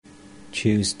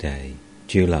Tuesday,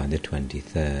 July the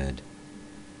 23rd.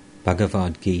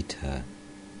 Bhagavad Gita,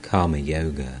 Karma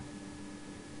Yoga.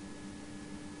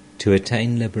 To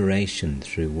attain liberation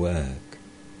through work,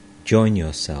 join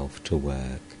yourself to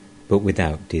work, but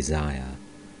without desire,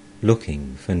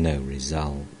 looking for no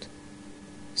result.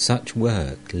 Such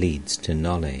work leads to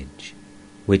knowledge,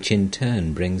 which in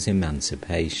turn brings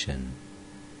emancipation.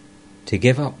 To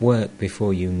give up work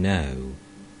before you know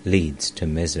leads to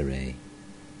misery.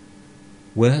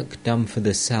 Work done for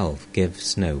the self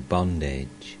gives no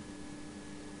bondage.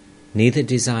 Neither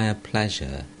desire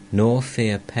pleasure nor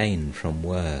fear pain from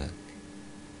work.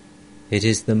 It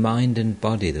is the mind and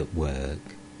body that work,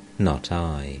 not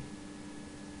I.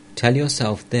 Tell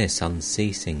yourself this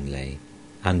unceasingly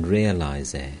and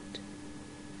realize it.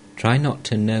 Try not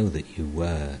to know that you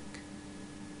work.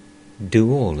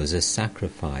 Do all as a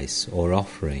sacrifice or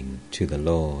offering to the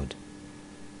Lord.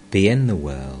 Be in the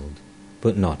world,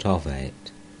 but not of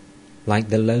it, like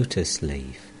the lotus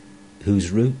leaf,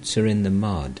 whose roots are in the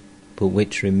mud, but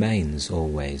which remains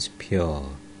always pure.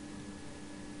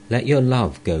 Let your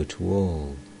love go to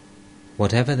all,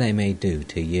 whatever they may do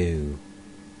to you.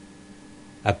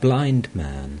 A blind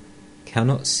man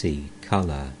cannot see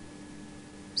colour,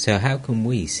 so how can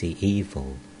we see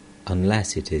evil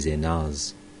unless it is in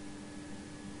us?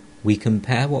 We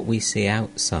compare what we see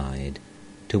outside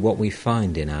to what we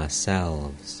find in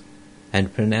ourselves,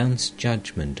 and pronounce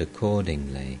judgment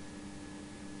accordingly.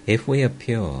 If we are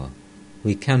pure,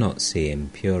 we cannot see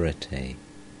impurity.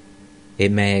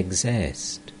 It may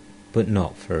exist, but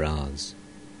not for us.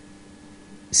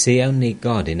 See only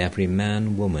God in every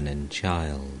man, woman and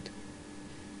child.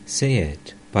 See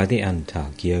it by the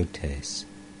Antargyotis,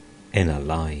 inner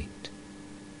light,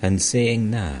 and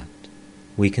seeing that,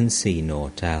 we can see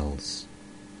naught else.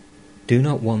 Do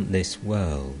not want this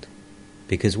world,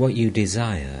 because what you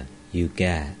desire you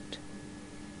get.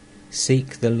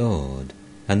 Seek the Lord,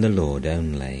 and the Lord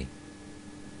only.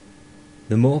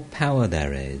 The more power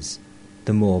there is,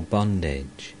 the more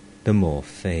bondage, the more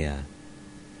fear.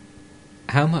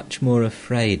 How much more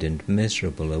afraid and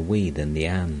miserable are we than the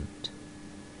ant?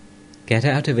 Get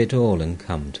out of it all and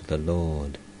come to the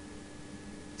Lord.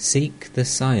 Seek the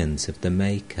science of the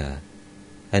Maker,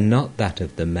 and not that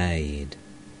of the made.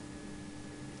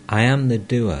 I am the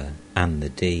doer and the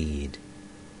deed.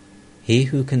 He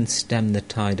who can stem the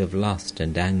tide of lust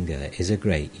and anger is a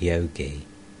great yogi.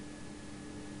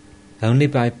 Only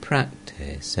by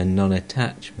practice and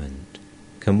non-attachment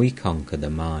can we conquer the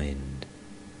mind.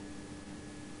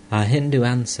 Our Hindu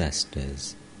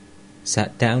ancestors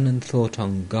sat down and thought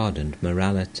on God and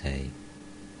morality,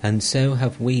 and so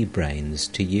have we brains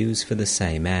to use for the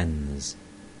same ends.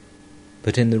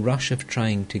 But in the rush of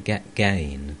trying to get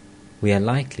gain, we are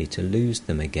likely to lose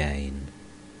them again.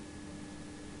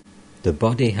 The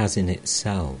body has in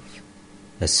itself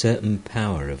a certain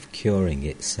power of curing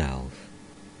itself,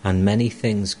 and many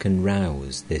things can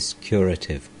rouse this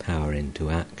curative power into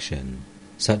action,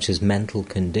 such as mental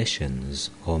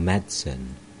conditions or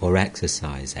medicine or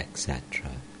exercise,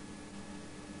 etc.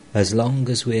 As long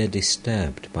as we are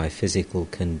disturbed by physical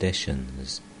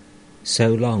conditions,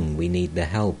 so long we need the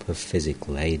help of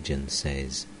physical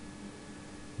agencies.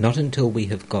 Not until we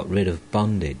have got rid of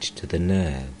bondage to the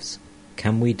nerves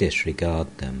can we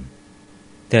disregard them.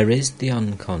 There is the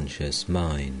unconscious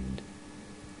mind,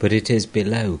 but it is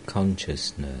below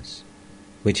consciousness,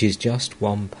 which is just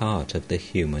one part of the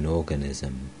human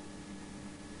organism.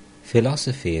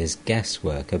 Philosophy is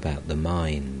guesswork about the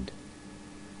mind.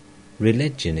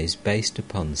 Religion is based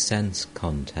upon sense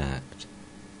contact,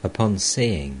 upon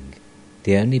seeing,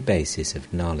 the only basis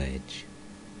of knowledge.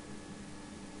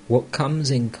 What comes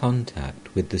in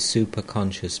contact with the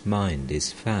superconscious mind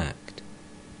is fact.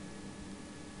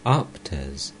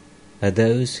 Aptas are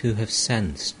those who have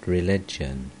sensed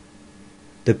religion.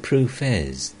 The proof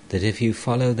is that if you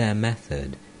follow their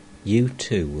method, you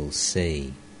too will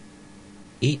see.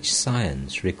 Each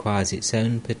science requires its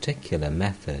own particular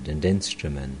method and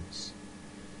instruments.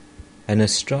 An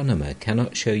astronomer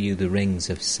cannot show you the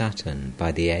rings of Saturn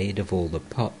by the aid of all the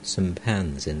pots and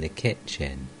pans in the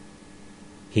kitchen.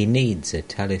 He needs a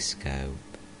telescope.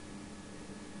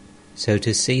 So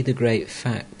to see the great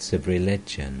facts of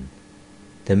religion,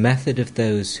 the method of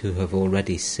those who have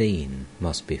already seen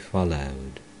must be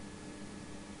followed.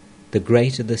 The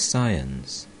greater the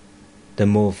science, the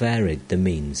more varied the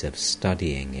means of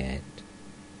studying it.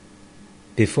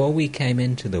 Before we came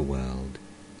into the world,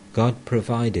 God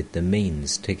provided the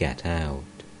means to get out.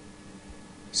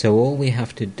 So all we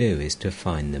have to do is to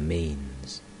find the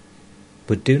means.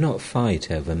 But do not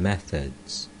fight over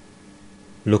methods.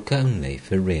 Look only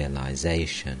for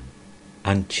realization.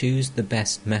 and choose the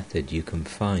best method you can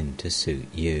find to suit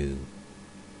you.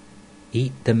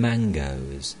 Eat the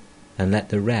mangoes and let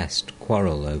the rest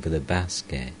quarrel over the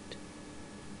basket.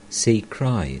 See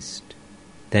Christ,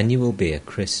 then you will be a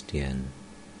Christian.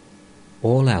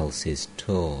 All else is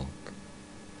talk.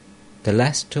 The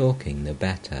less talking, the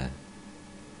better.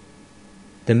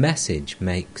 The message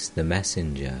makes the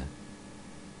messenger.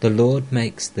 The Lord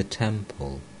makes the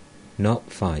temple,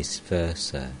 not vice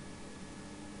versa.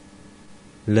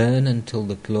 Learn until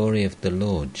the glory of the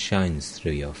Lord shines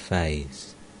through your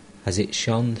face, as it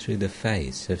shone through the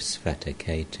face of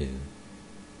Svetaketu.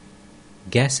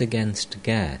 Guess against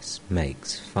guess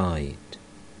makes fight,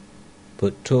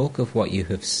 but talk of what you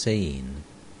have seen,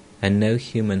 and no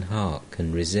human heart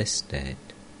can resist it.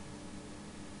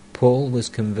 Paul was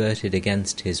converted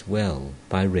against his will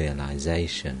by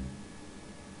realization.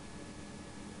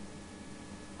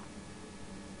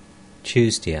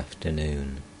 Tuesday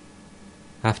afternoon.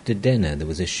 After dinner there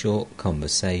was a short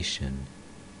conversation,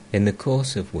 in the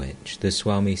course of which the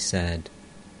Swami said,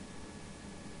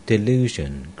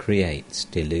 "Delusion creates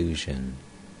delusion.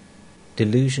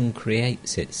 Delusion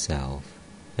creates itself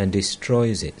and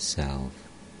destroys itself.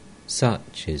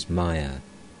 Such is Maya.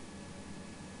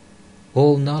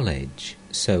 All knowledge,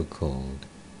 so-called,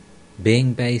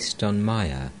 being based on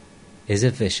Maya, is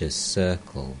a vicious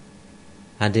circle,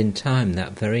 and in time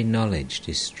that very knowledge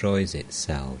destroys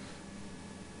itself.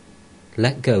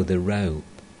 Let go the rope.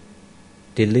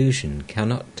 Delusion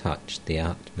cannot touch the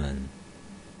Atman.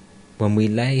 When we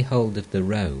lay hold of the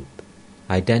rope,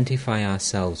 identify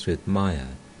ourselves with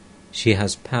Maya, she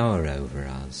has power over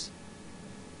us.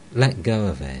 Let go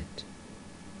of it.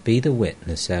 Be the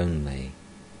witness only.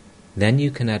 Then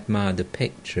you can admire the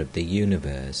picture of the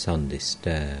universe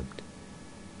undisturbed."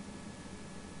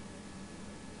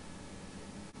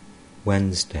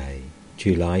 Wednesday,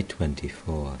 July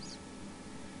 24th.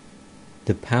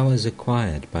 The powers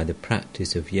acquired by the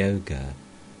practice of yoga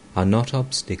are not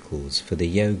obstacles for the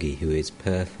yogi who is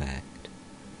perfect,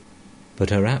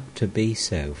 but are apt to be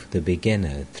so for the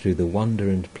beginner through the wonder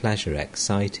and pleasure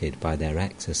excited by their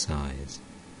exercise.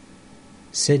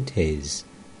 Siddhis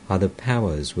are the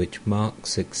powers which mark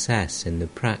success in the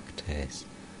practice,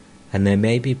 and they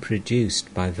may be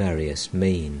produced by various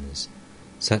means,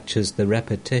 such as the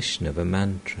repetition of a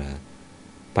mantra,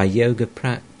 by yoga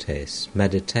practice,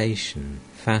 meditation,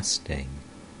 fasting,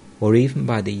 or even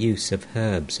by the use of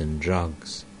herbs and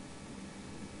drugs.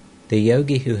 The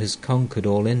yogi who has conquered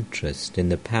all interest in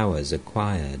the powers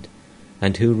acquired,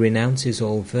 and who renounces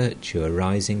all virtue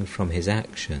arising from his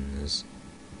actions,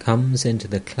 comes into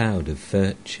the cloud of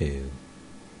virtue,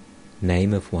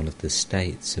 name of one of the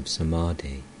states of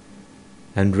samadhi,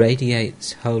 and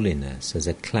radiates holiness as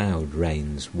a cloud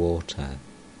rains water.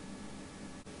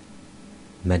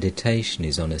 Meditation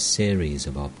is on a series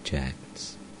of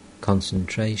objects.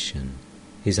 Concentration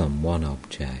is on one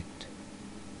object.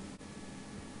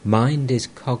 Mind is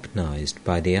cognized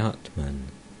by the Atman,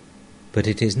 but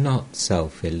it is not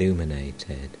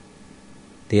self-illuminated.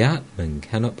 The Atman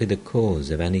cannot be the cause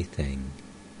of anything.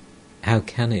 How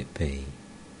can it be?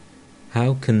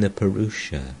 How can the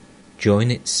Purusha join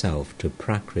itself to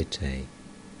Prakriti,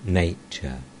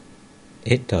 nature?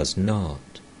 It does not.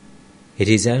 It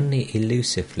is only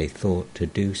elusively thought to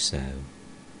do so.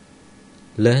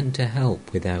 Learn to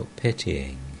help without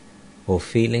pitying, or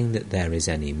feeling that there is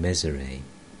any misery.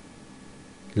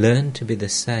 Learn to be the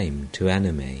same to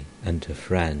enemy and to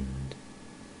friend.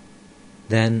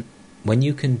 Then, when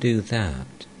you can do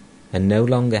that, and no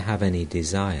longer have any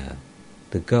desire,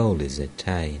 the goal is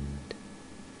attained.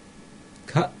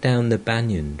 Cut down the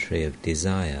banyan tree of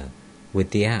desire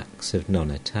with the axe of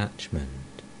non-attachment,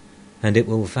 and it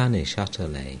will vanish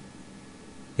utterly.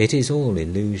 It is all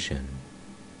illusion.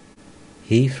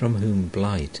 He from whom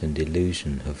blight and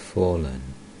illusion have fallen,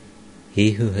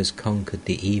 he who has conquered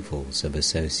the evils of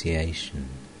association,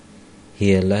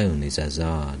 he alone is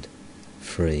azad,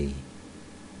 free.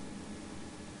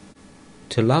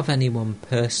 To love anyone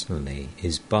personally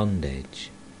is bondage.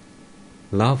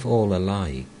 Love all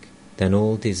alike, then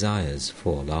all desires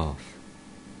fall off.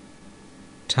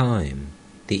 Time,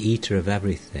 the eater of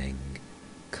everything,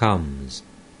 comes,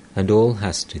 and all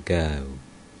has to go.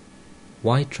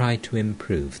 Why try to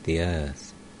improve the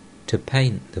earth, to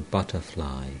paint the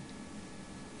butterfly?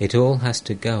 It all has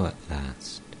to go at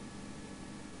last.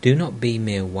 Do not be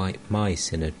mere white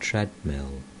mice in a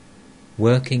treadmill,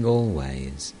 working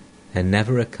always and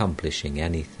never accomplishing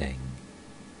anything.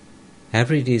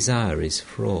 Every desire is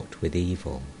fraught with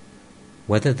evil,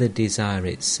 whether the desire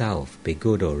itself be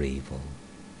good or evil.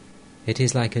 It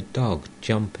is like a dog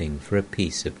jumping for a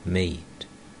piece of meat,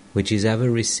 which is ever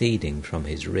receding from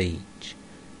his reach,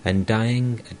 and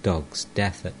dying a dog's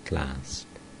death at last.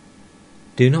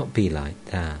 Do not be like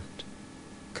that.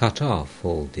 Cut off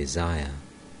all desire.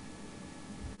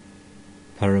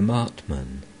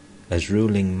 Paramatman, as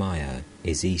ruling Maya,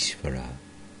 is Ishvara.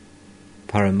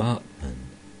 Paramatman,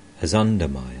 as under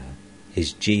Maya,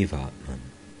 is Jivatman.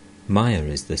 Maya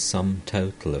is the sum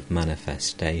total of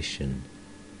manifestation,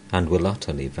 and will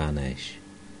utterly vanish.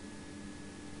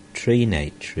 Tree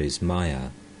nature is Maya.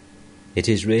 It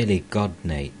is really God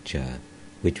nature,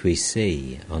 which we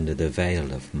see under the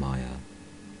veil of Maya.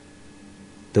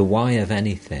 The why of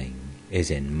anything is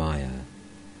in Maya.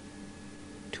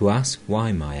 To ask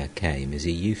why Maya came is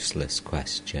a useless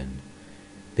question,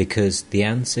 because the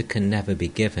answer can never be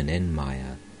given in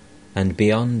Maya, and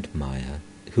beyond Maya,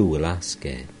 who will ask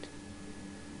it?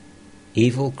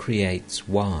 Evil creates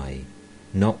why,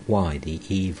 not why the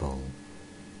evil,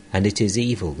 and it is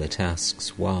evil that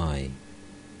asks why.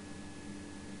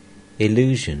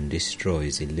 Illusion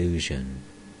destroys illusion.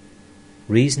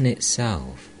 Reason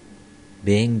itself,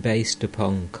 being based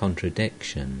upon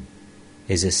contradiction,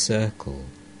 is a circle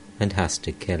and has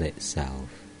to kill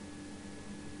itself.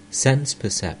 Sense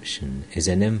perception is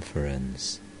an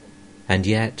inference, and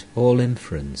yet all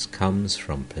inference comes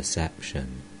from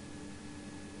perception.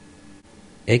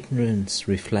 Ignorance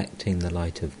reflecting the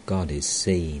light of God is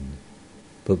seen,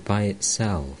 but by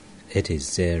itself it is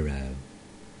zero.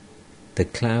 The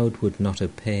cloud would not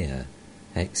appear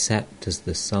except as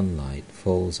the sunlight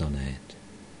falls on it.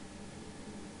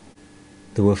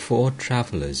 There were 4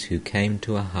 travellers who came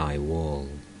to a high wall.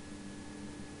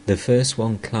 The first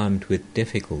one climbed with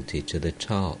difficulty to the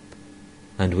top,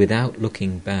 and without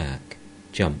looking back,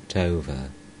 jumped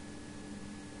over.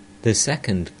 The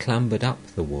second clambered up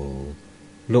the wall,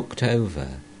 looked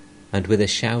over, and with a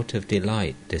shout of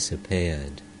delight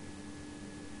disappeared.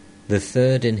 The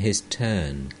third in his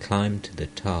turn climbed to the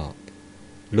top,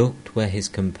 looked where his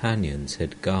companions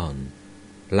had gone,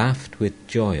 laughed with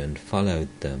joy and followed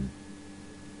them.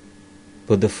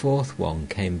 But the fourth one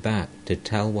came back to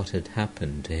tell what had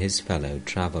happened to his fellow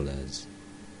travellers.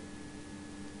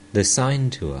 The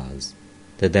sign to us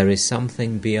that there is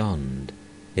something beyond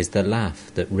is the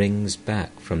laugh that rings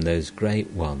back from those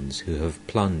great ones who have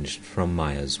plunged from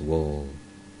Maya's wall.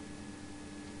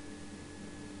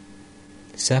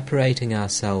 Separating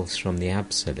ourselves from the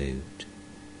Absolute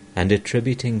and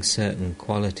attributing certain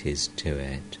qualities to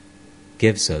it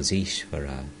gives us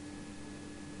Ishvara.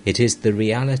 It is the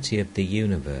reality of the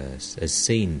universe as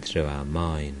seen through our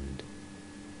mind.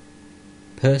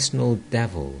 Personal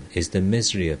devil is the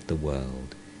misery of the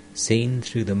world seen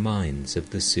through the minds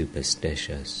of the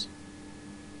superstitious.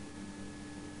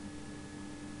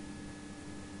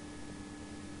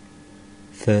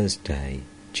 Thursday,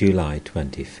 July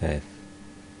 25th.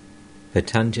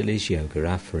 Patanjali's Yoga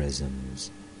Aphorisms.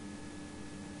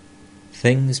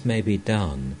 Things may be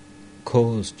done,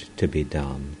 caused to be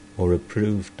done, or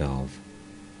approved of,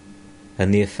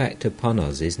 and the effect upon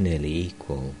us is nearly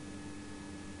equal.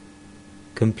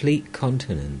 Complete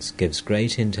continence gives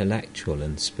great intellectual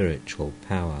and spiritual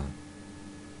power.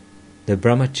 The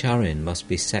brahmacharin must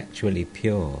be sexually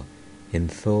pure in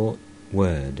thought,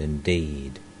 word and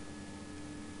deed.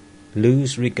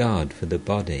 Lose regard for the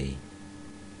body.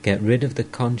 Get rid of the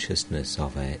consciousness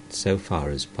of it so far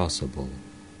as possible.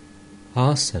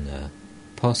 Asana,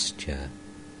 posture,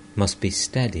 must be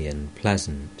steady and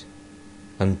pleasant,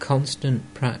 and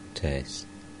constant practice,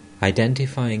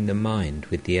 identifying the mind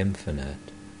with the infinite,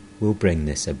 will bring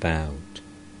this about.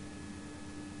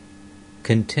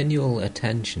 Continual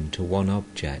attention to one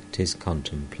object is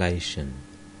contemplation.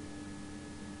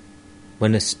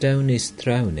 When a stone is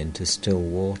thrown into still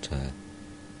water,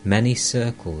 many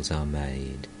circles are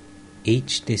made,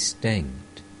 each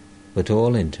distinct, but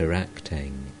all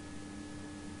interacting.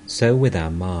 So with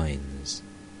our minds.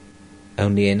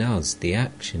 Only in us the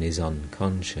action is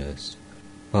unconscious,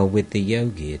 while with the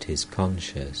yogi it is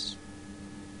conscious.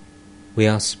 We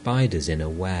are spiders in a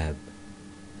web,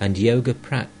 and yoga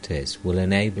practice will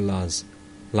enable us,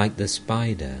 like the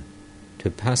spider, to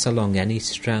pass along any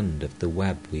strand of the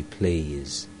web we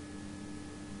please.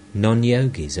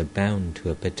 Non-yogis are bound to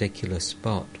a particular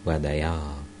spot where they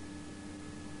are.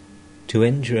 To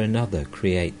injure another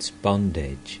creates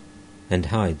bondage and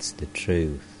hides the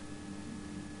truth.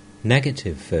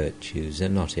 Negative virtues are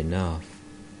not enough.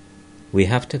 We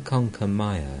have to conquer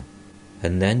Maya,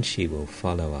 and then she will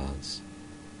follow us.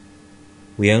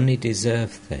 We only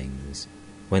deserve things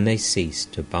when they cease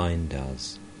to bind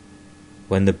us.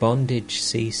 When the bondage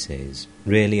ceases,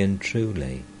 really and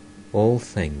truly, all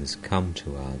things come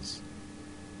to us.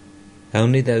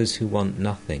 Only those who want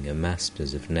nothing are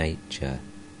masters of nature,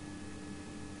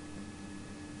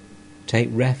 Take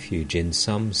refuge in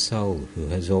some soul who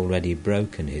has already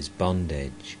broken his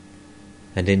bondage,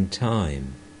 and in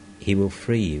time he will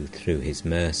free you through his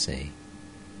mercy.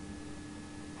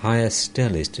 Higher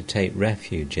still is to take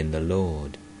refuge in the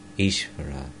Lord,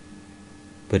 Ishvara,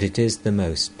 but it is the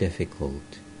most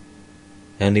difficult.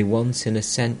 Only once in a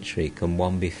century can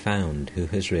one be found who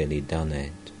has really done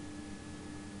it.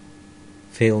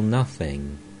 Feel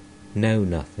nothing, know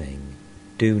nothing,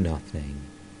 do nothing,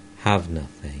 have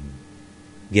nothing.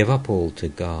 Give up all to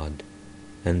God,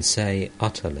 and say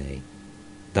utterly,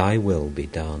 Thy will be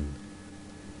done.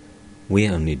 We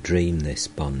only dream this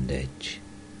bondage.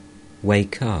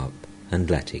 Wake up and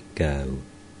let it go.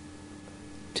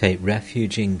 Take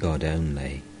refuge in God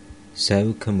only,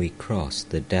 so can we cross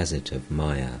the desert of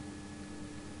Maya.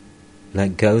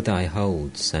 Let go thy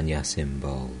hold,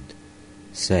 Sannyasimbold.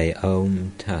 Say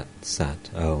Om Tat Sat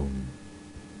Om.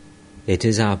 It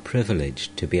is our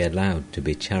privilege to be allowed to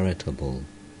be charitable,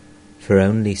 for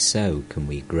only so can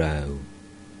we grow.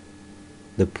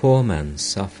 The poor man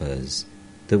suffers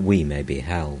that we may be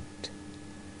helped.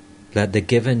 Let the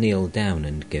giver kneel down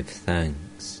and give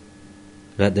thanks.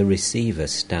 Let the receiver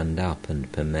stand up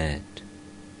and permit.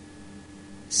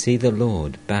 See the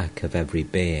Lord back of every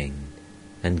being,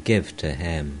 and give to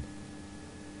him.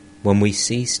 When we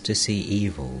cease to see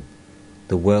evil,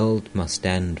 the world must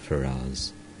end for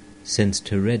us, since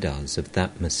to rid us of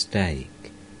that mistake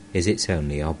is its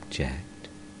only object.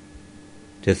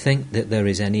 To think that there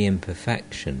is any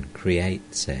imperfection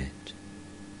creates it.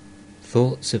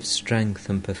 Thoughts of strength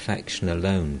and perfection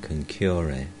alone can cure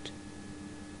it.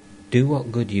 Do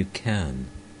what good you can,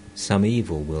 some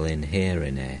evil will inhere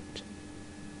in it.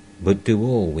 But do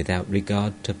all without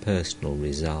regard to personal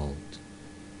result.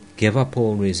 Give up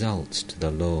all results to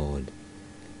the Lord,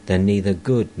 then neither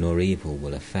good nor evil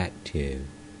will affect you.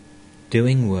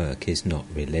 Doing work is not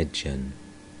religion,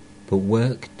 but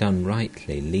work done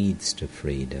rightly leads to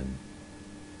freedom.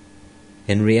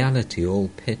 In reality, all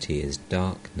pity is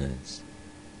darkness,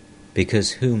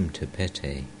 because whom to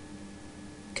pity?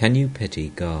 Can you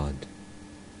pity God?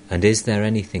 And is there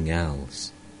anything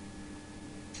else?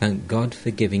 Thank God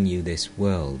for giving you this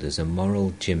world as a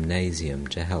moral gymnasium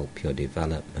to help your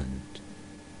development,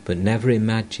 but never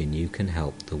imagine you can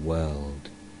help the world.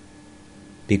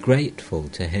 Be grateful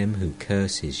to him who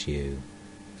curses you,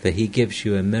 for he gives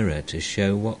you a mirror to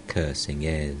show what cursing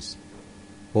is,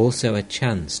 also a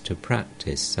chance to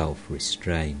practice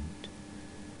self-restraint.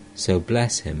 So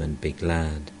bless him and be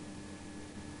glad.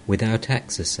 Without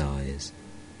exercise,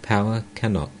 power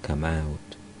cannot come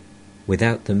out.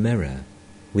 Without the mirror,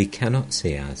 we cannot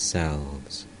see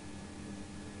ourselves.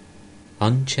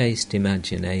 Unchaste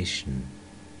imagination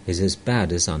is as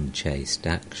bad as unchaste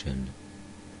action.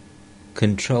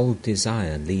 Controlled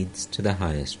desire leads to the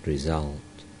highest result.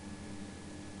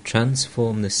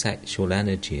 Transform the sexual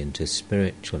energy into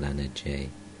spiritual energy,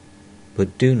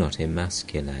 but do not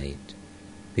emasculate,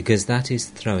 because that is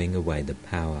throwing away the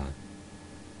power.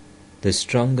 The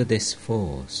stronger this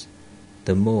force,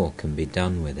 the more can be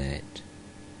done with it.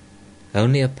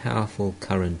 Only a powerful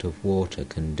current of water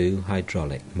can do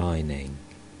hydraulic mining.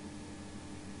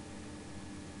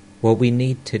 What we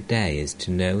need today is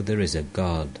to know there is a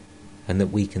God, and that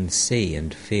we can see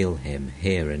and feel him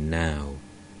here and now.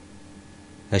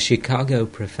 A Chicago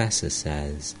professor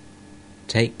says,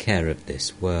 "Take care of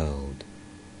this world,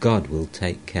 God will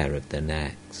take care of the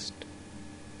next."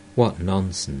 What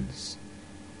nonsense!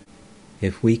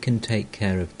 If we can take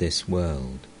care of this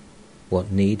world, what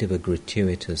need of a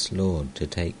gratuitous Lord to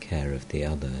take care of the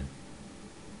other?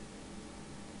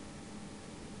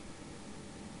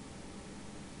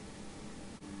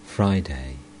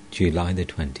 Friday, July the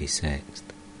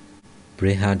 26th.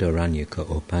 Brihadaranyaka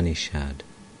Upanishad.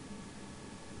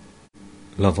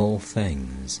 Love all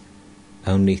things,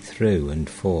 only through and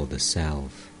for the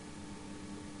self.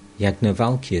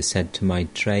 Yajnavalkya said to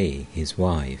Maitreyi, his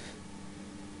wife,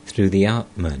 "Through the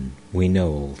Atman we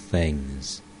know all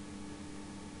things."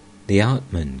 The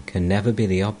Atman can never be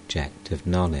the object of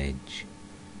knowledge,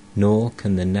 nor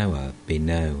can the knower be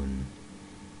known.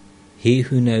 He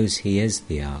who knows he is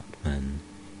the Atman,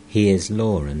 he is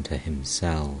law unto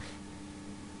himself.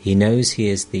 He knows he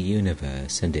is the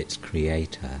universe and its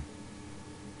creator.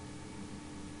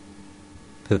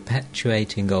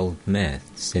 Perpetuating old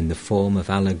myths in the form of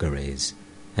allegories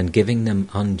and giving them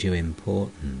undue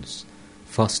importance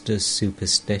fosters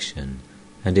superstition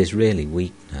and is really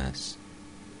weakness.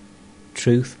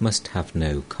 Truth must have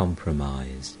no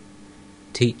compromise.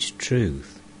 Teach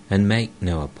truth and make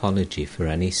no apology for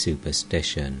any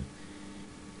superstition.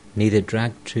 Neither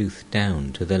drag truth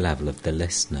down to the level of the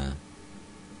listener.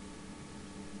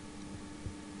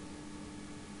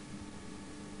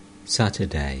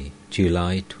 Saturday,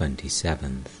 July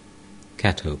 27th,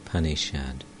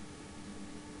 Kathopanishad.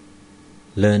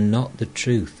 Learn not the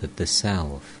truth of the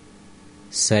self,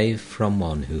 save from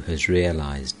one who has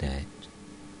realized it.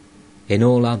 In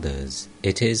all others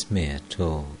it is mere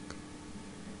talk.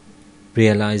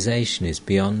 Realization is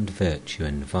beyond virtue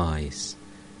and vice,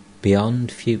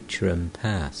 beyond future and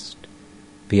past,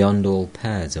 beyond all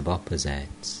pairs of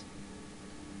opposites.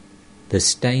 The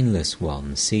stainless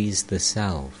one sees the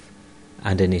self,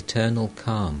 and an eternal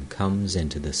calm comes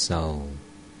into the soul.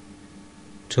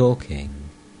 Talking,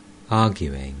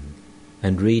 arguing,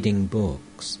 and reading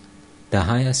books, the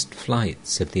highest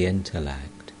flights of the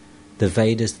intellect, the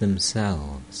Vedas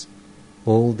themselves,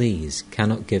 all these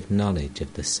cannot give knowledge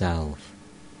of the self.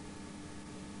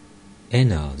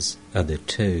 In us are the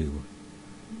two,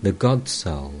 the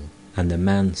God-soul and the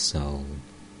man-soul.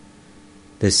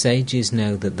 The sages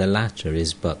know that the latter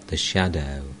is but the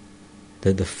shadow,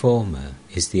 that the former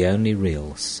is the only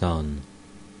real sun.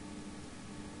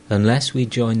 Unless we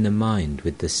join the mind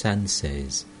with the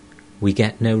senses, we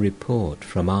get no report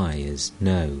from eyes,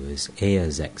 nose,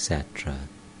 ears, etc.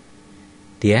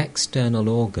 The external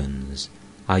organs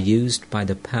are used by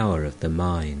the power of the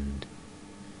mind.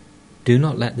 Do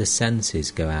not let the senses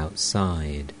go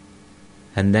outside,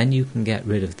 and then you can get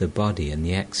rid of the body and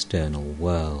the external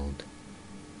world.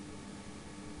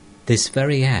 This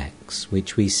very X,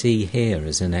 which we see here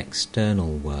as an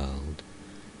external world,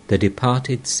 the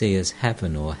departed see as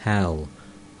heaven or hell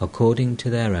according to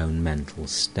their own mental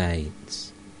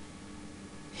states.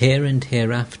 Here and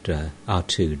hereafter are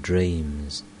two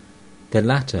dreams, the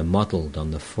latter modelled on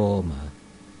the former.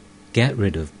 Get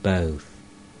rid of both.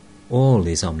 All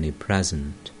is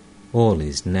omnipresent, all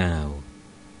is now.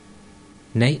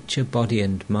 Nature, body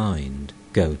and mind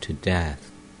go to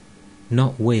death,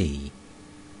 not we.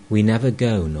 We never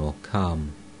go nor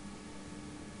come.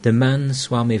 The man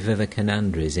Swami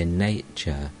Vivekananda is in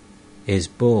nature, is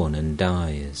born and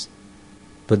dies,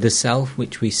 but the self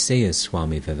which we see as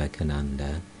Swami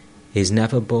Vivekananda is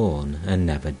never born and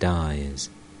never dies.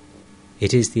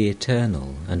 It is the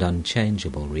eternal and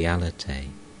unchangeable reality.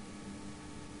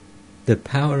 The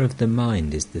power of the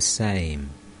mind is the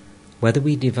same, whether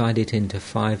we divide it into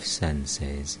 5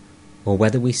 senses, or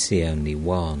whether we see only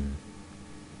one.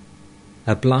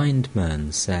 A blind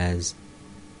man says,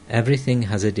 "Everything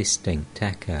has a distinct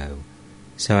echo,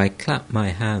 so I clap my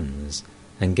hands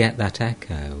and get that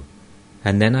echo,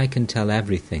 and then I can tell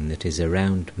everything that is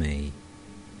around me."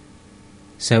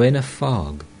 So in a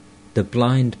fog, the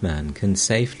blind man can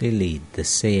safely lead the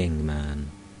seeing man.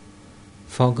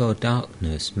 Fog or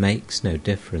darkness makes no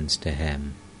difference to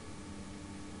him.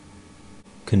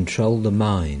 Control the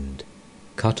mind,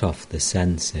 cut off the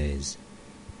senses,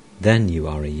 then you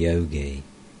are a yogi.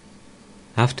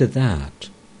 After that,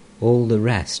 all the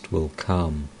rest will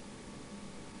come.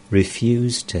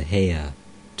 Refuse to hear,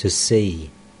 to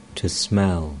see, to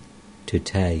smell, to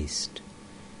taste.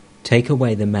 Take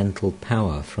away the mental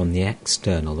power from the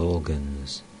external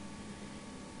organs.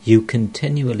 You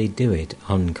continually do it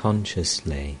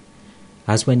unconsciously,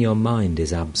 as when your mind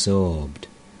is absorbed,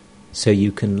 so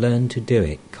you can learn to do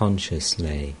it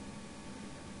consciously.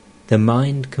 The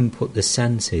mind can put the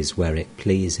senses where it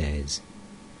pleases.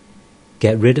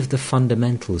 Get rid of the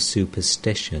fundamental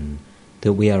superstition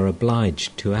that we are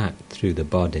obliged to act through the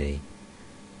body.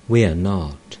 We are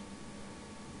not.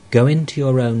 Go into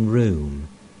your own room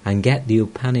and get the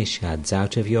Upanishads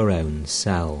out of your own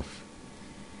self.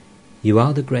 You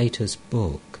are the greatest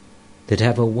book that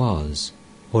ever was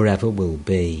or ever will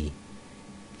be,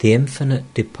 the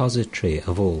infinite depository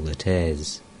of all that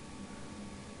is.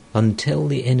 Until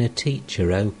the inner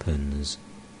teacher opens,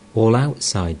 all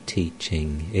outside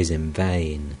teaching is in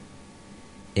vain.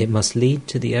 It must lead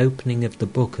to the opening of the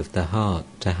book of the heart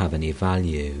to have any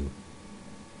value.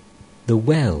 The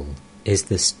will is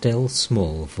the still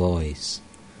small voice,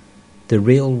 the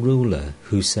real ruler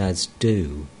who says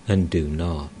do and do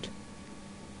not.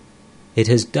 It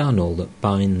has done all that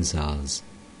binds us.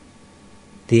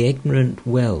 The ignorant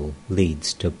will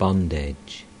leads to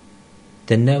bondage.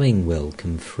 The knowing will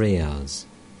can free us.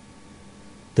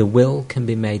 The will can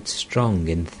be made strong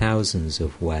in thousands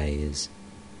of ways.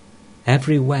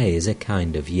 Every way is a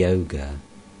kind of yoga,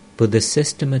 but the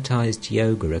systematized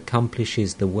yoga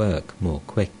accomplishes the work more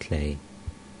quickly.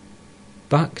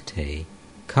 Bhakti,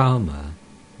 karma,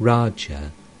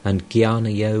 raja, and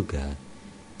jnana yoga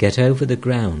get over the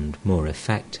ground more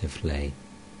effectively.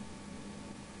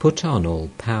 Put on all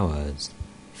powers,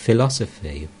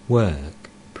 philosophy, work,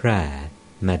 prayer,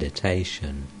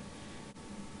 meditation.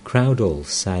 Crowd all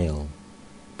sail,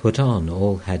 put on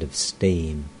all head of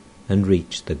steam, and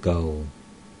reach the goal.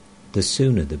 the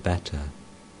sooner the better.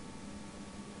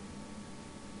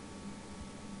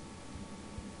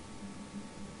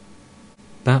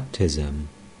 Baptism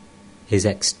is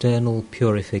external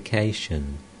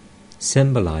purification,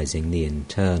 symbolizing the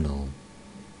internal.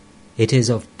 It is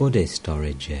of Buddhist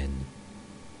origin.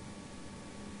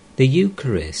 The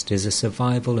Eucharist is a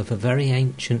survival of a very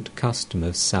ancient custom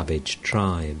of savage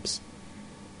tribes.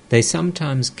 They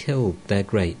sometimes killed their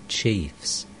great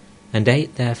chiefs and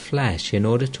ate their flesh in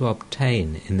order to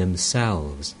obtain in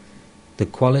themselves the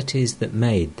qualities that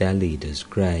made their leaders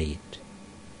great.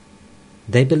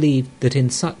 They believed that in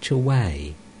such a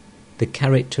way, the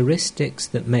characteristics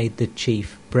that made the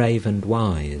chief brave and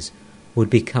wise would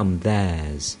become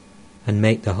theirs and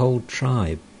make the whole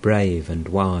tribe brave and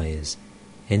wise,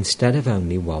 instead of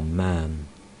only one man.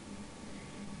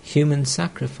 Human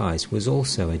sacrifice was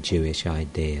also a Jewish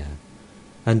idea,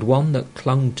 and one that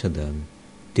clung to them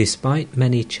despite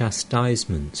many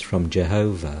chastisements from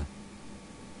Jehovah.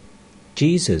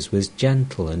 Jesus was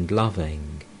gentle and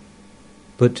loving,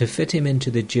 but to fit him into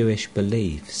the Jewish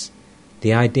beliefs,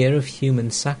 the idea of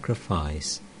human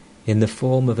sacrifice in the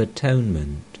form of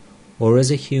atonement or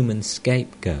as a human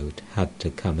scapegoat had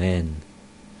to come in.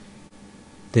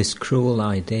 This cruel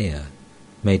idea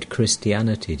made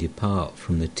Christianity depart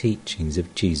from the teachings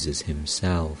of Jesus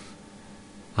himself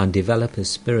and develop a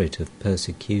spirit of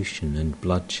persecution and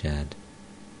bloodshed.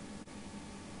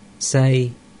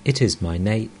 Say, "It is my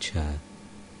nature."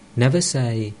 Never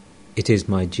say, "It is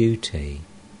my duty"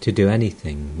 to do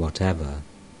anything whatever.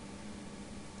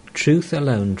 Truth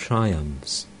alone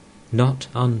triumphs, not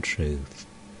untruth.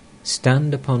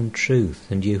 Stand upon truth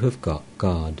and you have got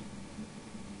God.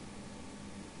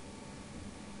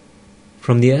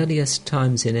 From the earliest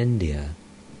times in India,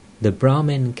 the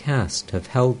Brahmin caste have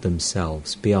held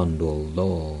themselves beyond all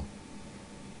law.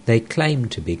 They claim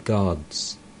to be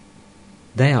gods.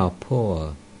 They are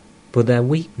poor, but their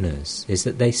weakness is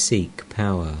that they seek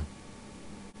power.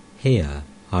 Here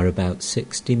are about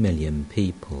 60 million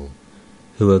people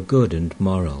who are good and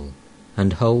moral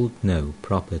and hold no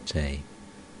property,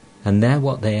 and they're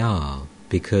what they are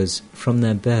because from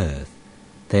their birth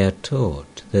they are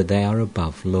taught that they are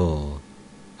above law,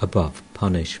 above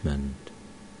punishment.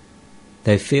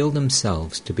 They feel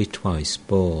themselves to be twice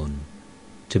born,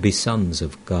 to be sons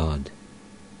of God.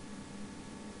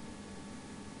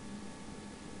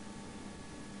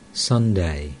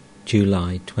 Sunday,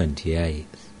 July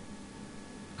 28th.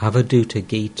 Avadhuta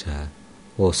Gita,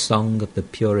 or Song of the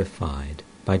Purified,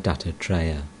 by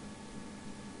Dattatreya.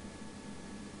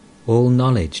 All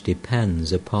knowledge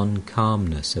depends upon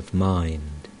calmness of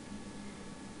mind.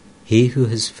 He who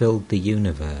has filled the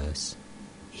universe,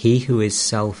 he who is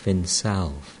self in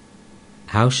self,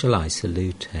 how shall I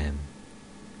salute him?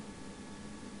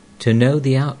 To know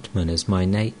the Atman as my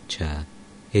nature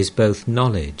is both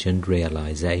knowledge and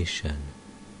realization.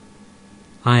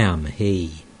 I am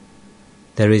he.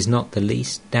 There is not the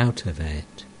least doubt of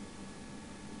it.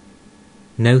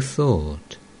 No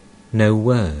thought, no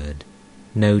word,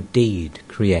 no deed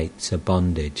creates a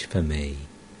bondage for me.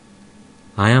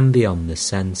 I am beyond the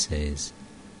senses.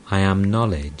 I am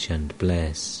knowledge and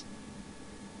bliss.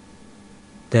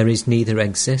 There is neither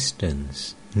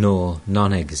existence nor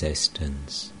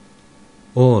non-existence.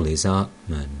 All is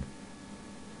Atman.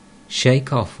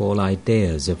 Shake off all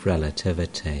ideas of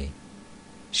relativity.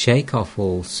 Shake off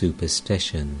all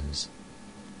superstitions.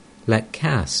 Let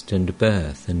caste and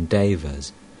birth and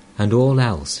devas and all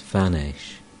else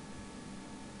vanish.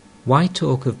 Why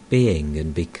talk of being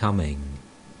and becoming?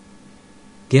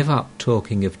 Give up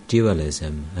talking of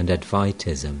dualism and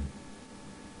Advaitism.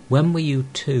 When were you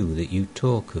two that you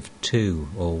talk of two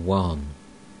or one?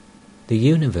 The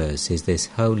universe is this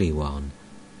Holy One,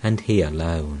 and He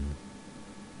alone.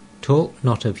 Talk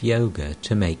not of yoga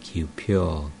to make you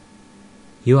pure.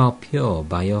 You are pure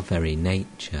by your very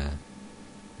nature.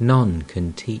 None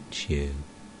can teach you.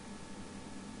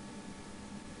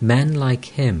 Men like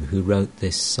him who wrote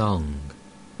this song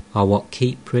are what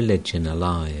keep religion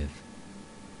alive.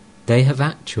 They have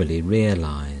actually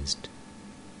realized.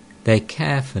 They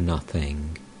care for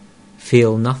nothing,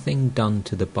 feel nothing done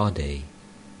to the body,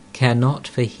 care not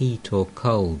for heat or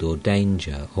cold or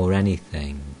danger or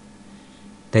anything.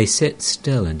 They sit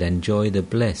still and enjoy the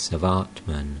bliss of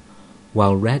Atman,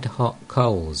 while red-hot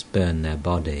coals burn their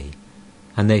body,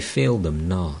 and they feel them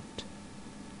not.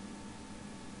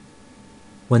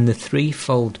 When the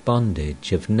threefold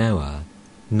bondage of knower,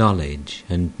 knowledge,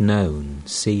 and known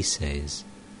ceases,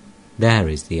 there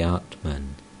is the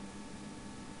Atman.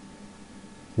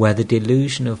 Where the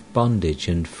delusion of bondage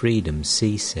and freedom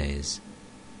ceases,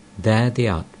 there the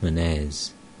Atman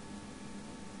is.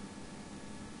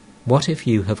 What if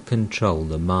you have control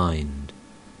the mind?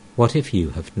 What if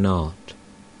you have not?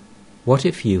 What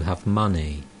if you have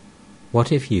money?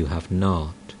 What if you have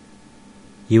not?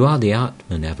 You are the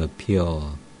Atman ever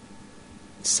pure.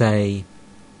 Say,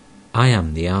 I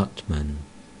am the Atman.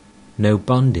 No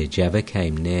bondage ever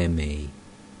came near me.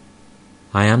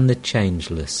 I am the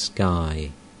changeless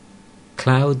sky.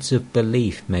 Clouds of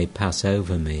belief may pass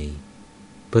over me,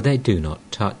 but they do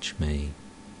not touch me.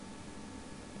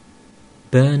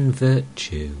 Burn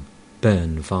virtue,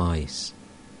 burn vice.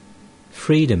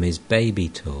 Freedom is baby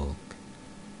talk.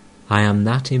 I am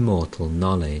that immortal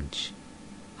knowledge.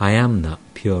 I am that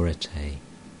purity.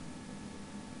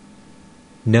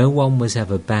 No one was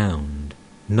ever bound,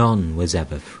 none was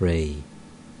ever free.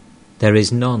 There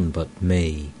is none but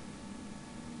me.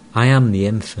 I am the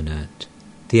infinite,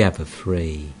 the ever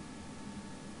free.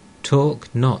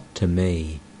 Talk not to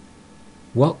me.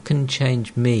 What can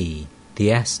change me,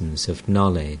 the essence of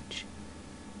knowledge?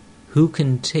 Who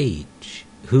can teach?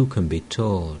 Who can be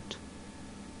taught?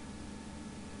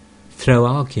 Throw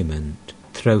argument,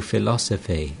 throw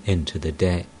philosophy into the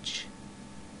ditch.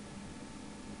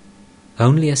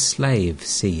 Only a slave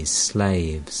sees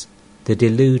slaves, the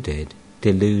deluded,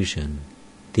 delusion,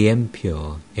 the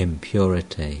impure,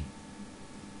 impurity.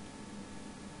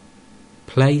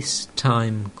 Place,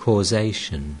 time,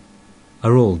 causation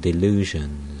are all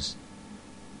delusions.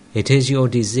 It is your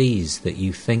disease that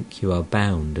you think you are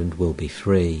bound and will be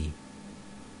free.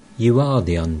 You are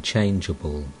the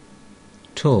unchangeable.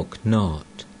 Talk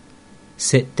not.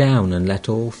 Sit down and let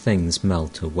all things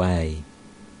melt away.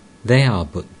 They are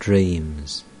but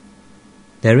dreams.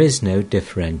 There is no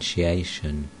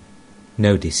differentiation,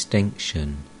 no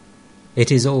distinction.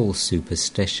 It is all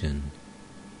superstition.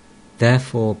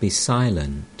 Therefore be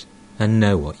silent and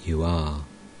know what you are.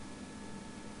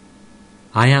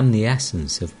 I am the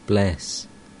essence of bliss.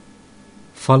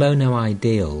 Follow no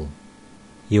ideal.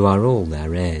 You are all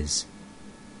there is.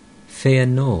 Fear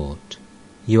naught.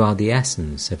 You are the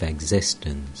essence of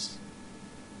existence.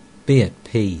 Be at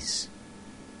peace.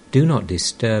 Do not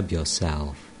disturb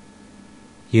yourself.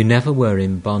 You never were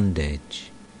in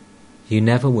bondage. You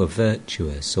never were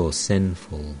virtuous or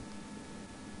sinful.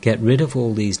 Get rid of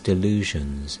all these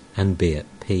delusions and be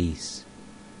at peace.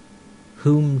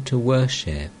 Whom to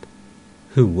worship?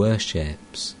 Who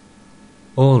worships?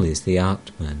 All is the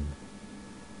Atman.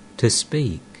 To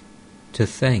speak, to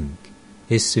think,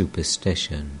 is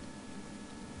superstition.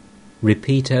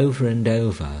 Repeat over and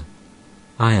over,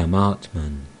 I am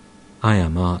Atman, I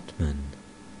am Atman.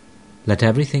 Let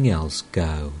everything else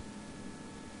go.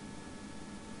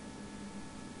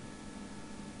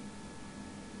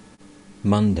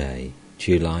 Monday,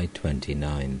 July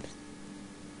 29th.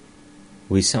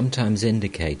 We sometimes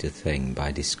indicate a thing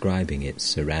by describing its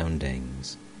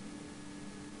surroundings.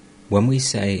 When we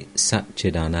say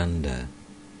Satchidananda,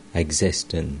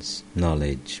 existence,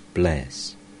 knowledge,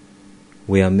 bliss,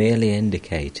 we are merely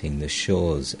indicating the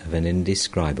shores of an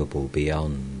indescribable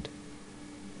beyond.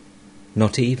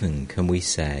 Not even can we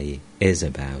say is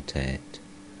about it,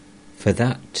 for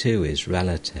that too is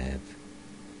relative.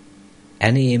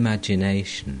 Any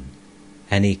imagination,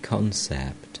 any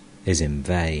concept is in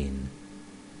vain.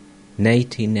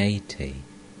 Neti neti,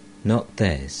 not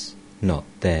this,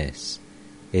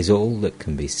 is all that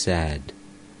can be said,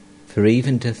 for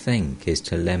even to think is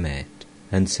to limit,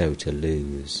 and so to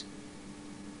lose.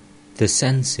 The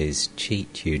senses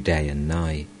cheat you day and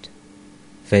night.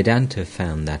 Vedanta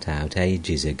found that out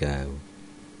ages ago.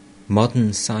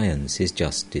 Modern science is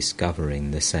just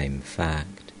discovering the same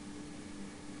fact.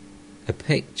 A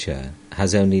picture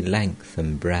has only length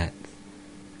and breadth,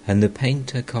 and the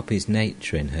painter copies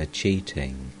nature in her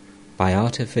cheating by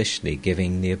artificially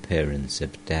giving the appearance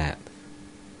of depth.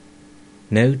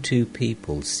 No two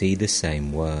people see the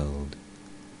same world.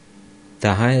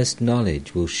 The highest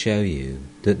knowledge will show you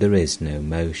that there is no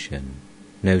motion,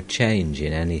 no change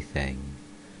in anything,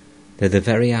 that the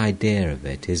very idea of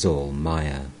it is all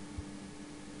Maya.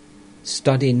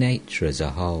 Study nature as a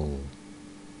whole,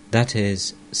 that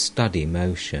is, study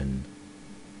motion.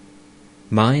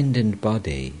 Mind and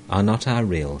body are not our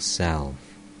real self.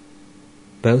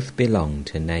 Both belong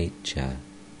to nature.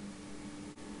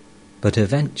 But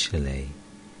eventually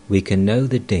we can know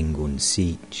the Dingun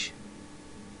Sich.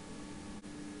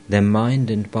 Then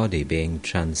mind and body being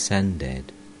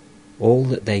transcended, all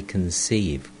that they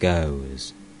conceive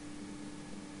goes.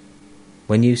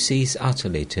 When you cease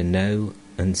utterly to know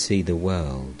and see the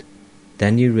world,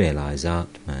 then you realize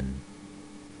Atman.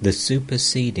 The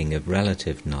superseding of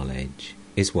relative knowledge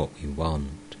is what we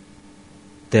want.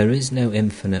 There is no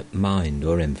infinite mind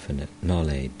or infinite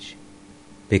knowledge,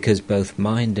 because both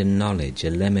mind and knowledge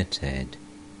are limited.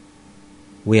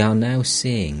 We are now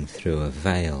seeing through a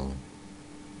veil.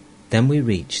 Then we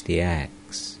reach the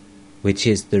X, which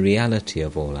is the reality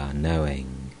of all our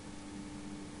knowing.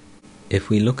 If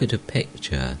we look at a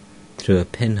picture through a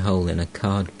pinhole in a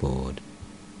cardboard,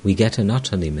 we get an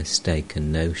utterly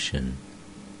mistaken notion.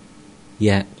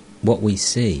 Yet what we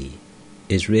see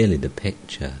is really the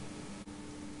picture.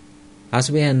 As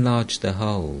we enlarge the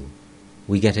hole,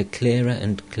 we get a clearer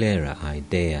and clearer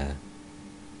idea.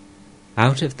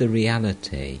 Out of the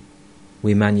reality,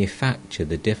 we manufacture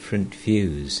the different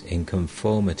views in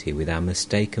conformity with our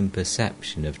mistaken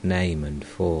perception of name and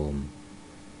form.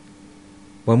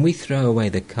 When we throw away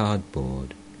the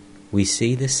cardboard, we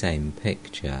see the same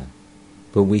picture,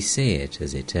 but we see it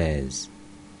as it is.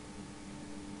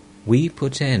 We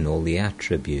put in all the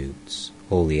attributes,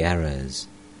 all the errors.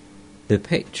 The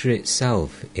picture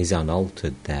itself is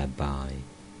unaltered thereby.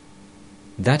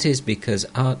 That is because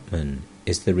Atman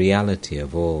is the reality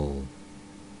of all.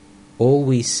 All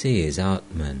we see is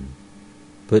Atman,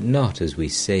 but not as we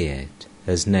see it,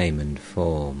 as name and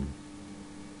form.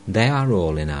 They are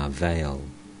all in our veil,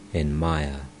 in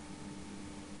Maya.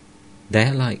 They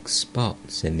are like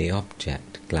spots in the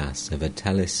object glass of a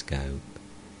telescope,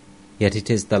 yet it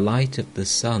is the light of the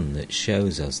sun that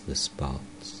shows us the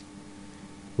spots.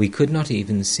 We could not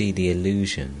even see the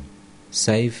illusion,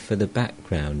 save for the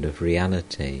background of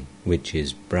reality, which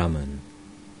is Brahman.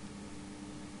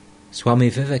 Swami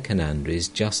Vivekananda is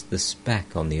just the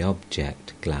speck on the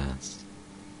object glass.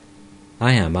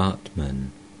 I am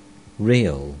Atman,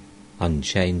 real,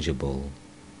 unchangeable,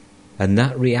 and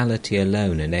that reality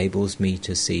alone enables me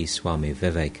to see Swami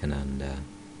Vivekananda.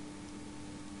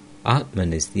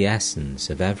 Atman is the essence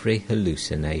of every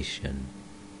hallucination.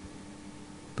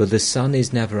 But the sun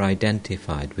is never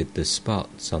identified with the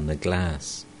spots on the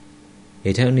glass.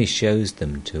 It only shows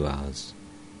them to us.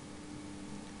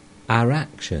 Our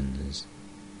actions,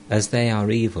 as they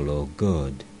are evil or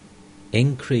good,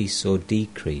 increase or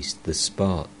decrease the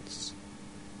spots,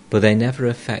 but they never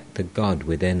affect the God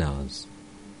within us.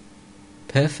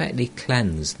 Perfectly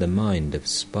cleanse the mind of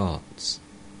spots,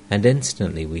 and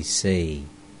instantly we see,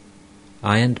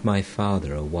 I and my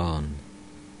Father are one.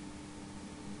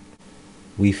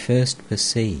 We first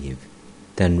perceive,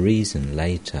 then reason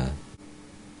later.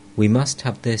 We must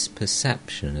have this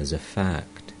perception as a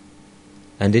fact,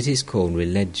 and it is called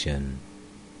religion,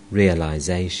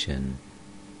 realization.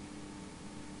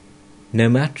 No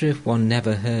matter if one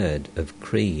never heard of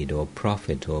creed or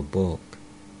prophet or book,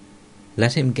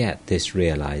 let him get this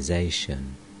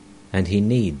realization, and he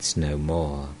needs no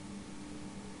more.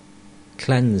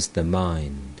 Cleanse the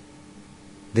mind.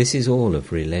 This is all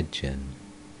of religion.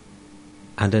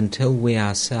 And until we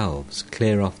ourselves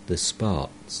clear off the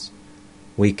spots,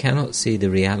 we cannot see the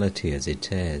reality as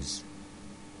it is.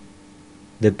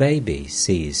 The baby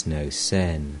sees no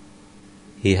sin.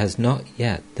 He has not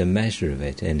yet the measure of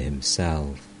it in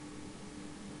himself.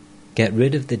 Get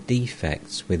rid of the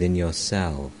defects within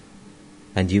yourself,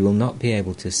 and you will not be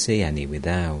able to see any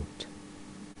without.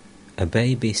 A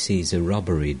baby sees a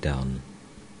robbery done,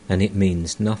 and it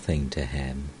means nothing to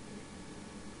him.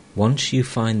 Once you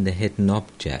find the hidden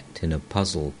object in a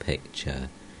puzzle picture,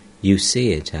 you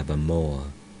see it ever more.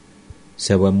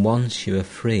 So when once you are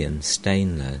free and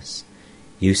stainless,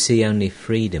 you see only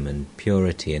freedom and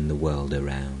purity in the world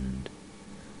around.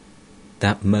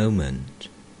 That moment,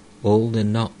 all the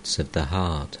knots of the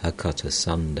heart are cut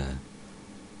asunder,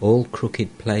 all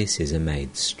crooked places are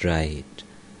made straight,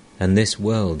 and this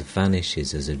world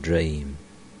vanishes as a dream.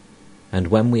 And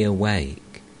when we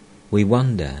awake, we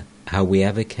wonder how we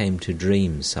ever came to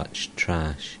dream such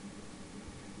trash.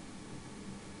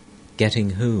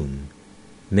 Getting whom,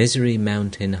 misery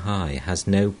mountain high has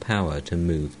no power to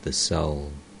move the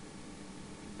soul.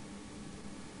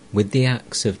 With the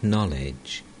axe of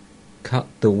knowledge, cut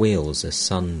the wheels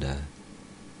asunder,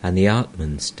 and the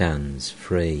Atman stands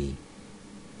free,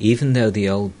 even though the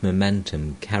old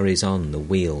momentum carries on the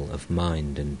wheel of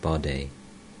mind and body.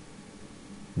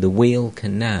 The wheel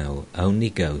can now only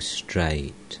go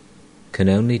straight, can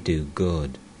only do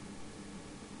good.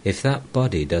 If that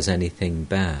body does anything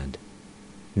bad,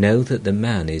 know that the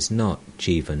man is not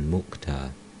Jivan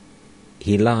Mukta.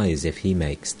 He lies if he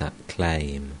makes that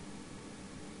claim.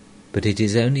 But it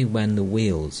is only when the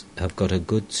wheels have got a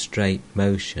good straight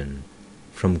motion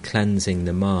from cleansing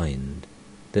the mind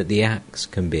that the axe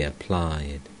can be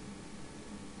applied.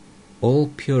 All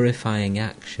purifying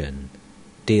action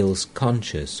deals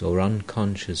conscious or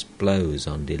unconscious blows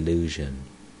on delusion.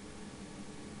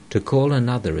 To call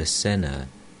another a sinner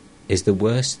is the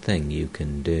worst thing you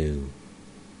can do.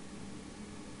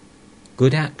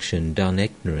 Good action done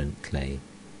ignorantly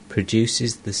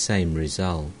produces the same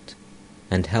result,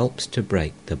 and helps to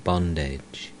break the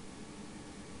bondage.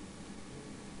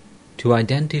 To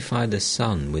identify the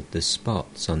sun with the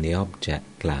spots on the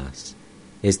object glass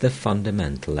is the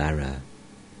fundamental error.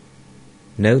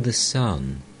 Know the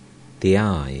sun, the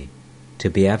eye, to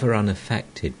be ever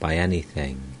unaffected by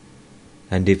anything,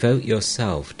 and devote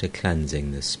yourself to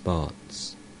cleansing the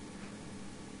spots.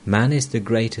 Man is the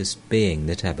greatest being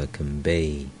that ever can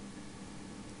be.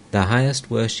 The highest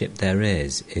worship there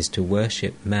is to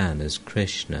worship man as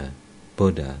Krishna,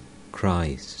 Buddha,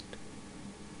 Christ.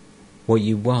 What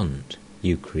you want,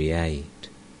 you create.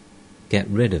 Get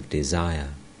rid of desire.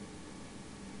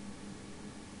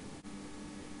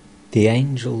 The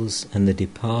angels and the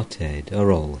departed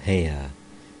are all here,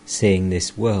 seeing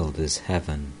this world as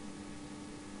heaven.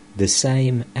 The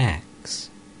same X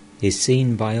is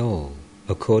seen by all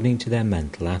according to their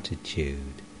mental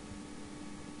attitude.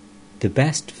 The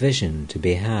best vision to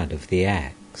be had of the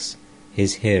X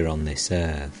is here on this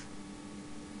earth.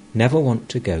 Never want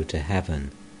to go to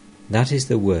heaven. That is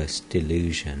the worst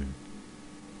delusion.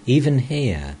 Even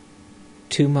here,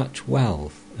 too much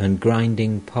wealth and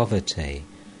grinding poverty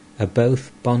are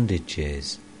both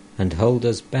bondages and hold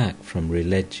us back from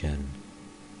religion.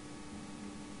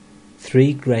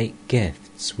 3 great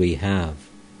gifts we have.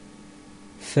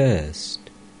 First,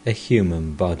 a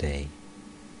human body.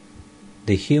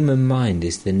 The human mind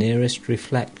is the nearest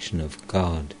reflection of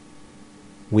God.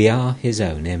 We are His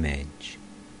own image.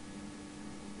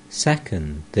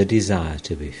 Second, the desire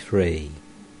to be free.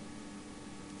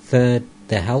 Third,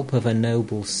 the help of a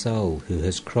noble soul who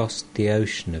has crossed the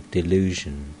ocean of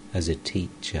delusion as a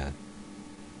teacher.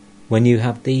 When you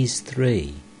have these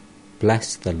 3,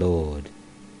 bless the Lord,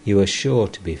 you are sure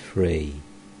to be free.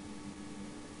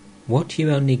 What you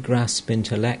only grasp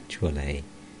intellectually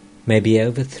may be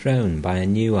overthrown by a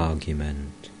new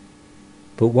argument,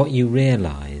 but what you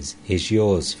realize is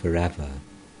yours forever.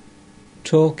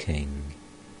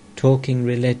 Talking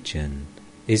religion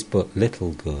is but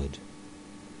little good.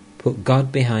 Put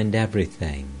God behind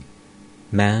everything,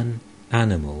 man,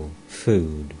 animal,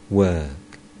 food,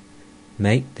 work.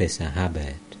 Make this a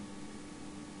habit.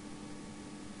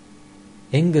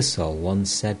 Ingersoll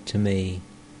once said to me,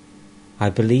 I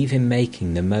believe in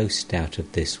making the most out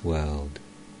of this world,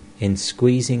 in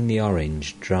squeezing the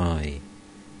orange dry,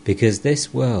 because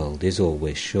this world is all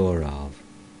we're sure of.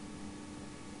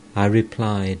 I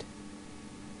replied,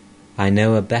 I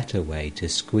know a better way to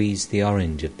squeeze the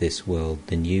orange of this world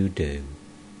than you do,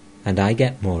 and I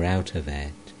get more out of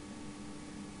it.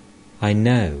 I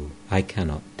know I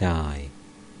cannot die,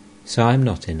 so I'm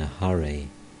not in a hurry.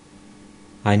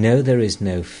 I know there is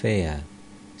no fear,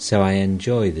 so I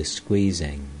enjoy the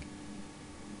squeezing.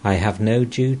 I have no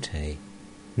duty,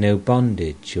 no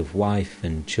bondage of wife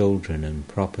and children and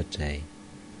property.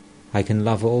 I can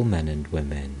love all men and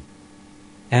women.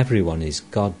 Everyone is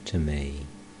God to me.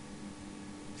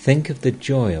 Think of the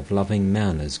joy of loving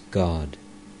man as God.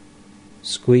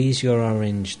 Squeeze your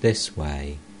orange this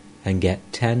way and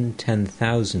get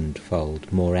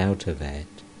 10,000-fold more out of it.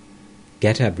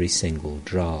 Get every single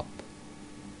drop.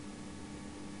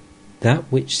 That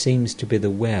which seems to be the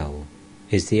will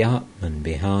is the Atman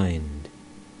behind.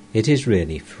 It is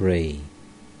really free.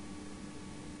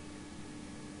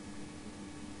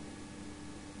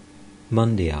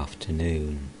 Monday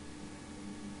afternoon.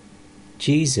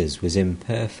 Jesus was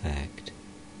imperfect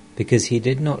because he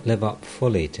did not live up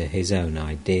fully to his own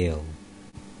ideal,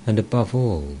 and above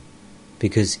all,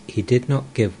 because he did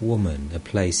not give woman a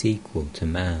place equal to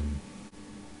man.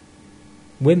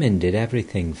 Women did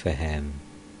everything for him,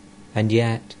 and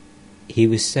yet he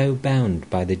was so bound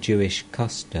by the Jewish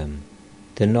custom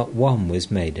that not one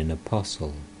was made an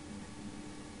apostle.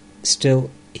 Still,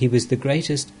 he was the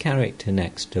greatest character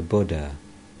next to Buddha,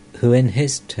 who in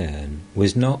his turn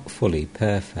was not fully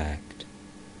perfect.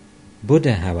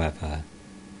 Buddha, however,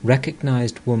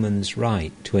 recognized woman's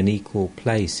right to an equal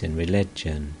place in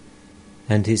religion,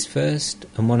 and his first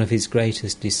and one of his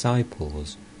greatest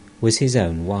disciples was his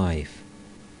own wife,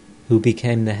 who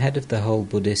became the head of the whole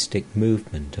Buddhistic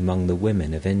movement among the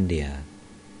women of India.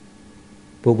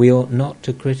 But we ought not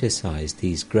to criticize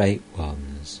these great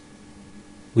ones.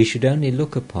 We should only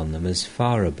look upon them as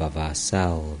far above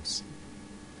ourselves.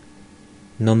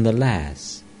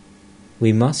 Nonetheless,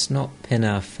 we must not pin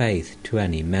our faith to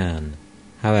any man,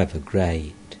 however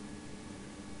great.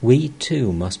 We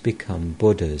too must become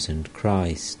Buddhas and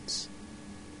Christs.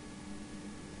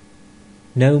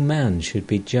 No man should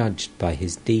be judged by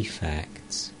his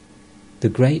defects. The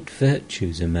great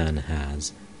virtues a man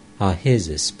has are his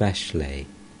especially.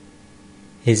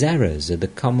 His errors are the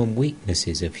common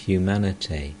weaknesses of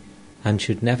humanity, and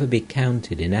should never be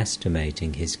counted in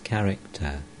estimating his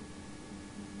character.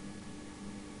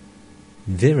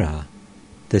 Vira,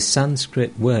 the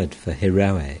Sanskrit word for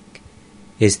heroic,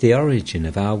 is the origin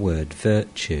of our word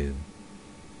virtue,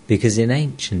 because in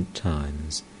ancient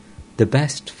times the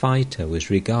best fighter was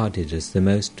regarded as the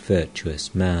most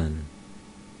virtuous man.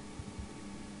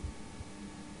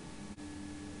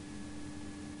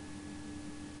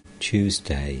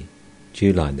 Tuesday,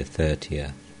 July the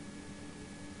 30th.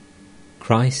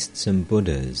 Christs and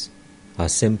Buddhas are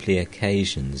simply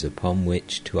occasions upon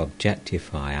which to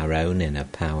objectify our own inner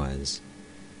powers.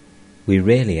 We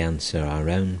really answer our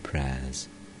own prayers.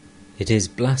 It is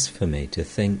blasphemy to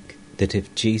think that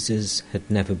if Jesus had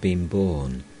never been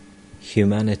born,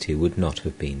 humanity would not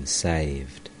have been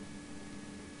saved.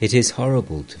 It is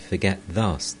horrible to forget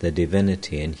thus the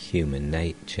divinity in human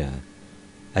nature,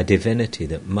 a divinity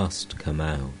that must come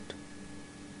out.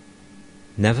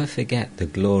 Never forget the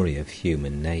glory of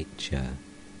human nature.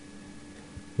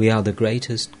 We are the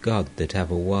greatest God that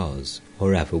ever was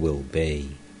or ever will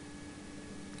be.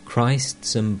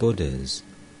 Christs and Buddhas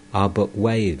are but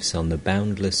waves on the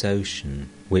boundless ocean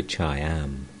which I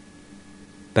am.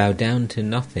 Bow down to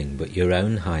nothing but your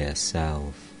own higher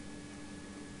self.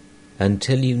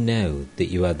 Until you know that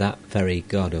you are that very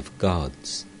God of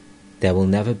gods, there will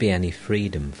never be any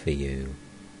freedom for you.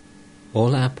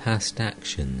 All our past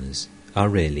actions are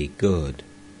really good,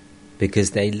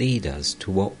 because they lead us to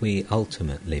what we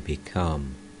ultimately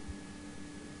become.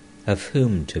 Of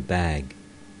whom to beg?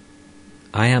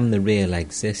 I am the real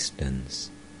existence,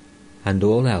 and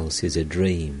all else is a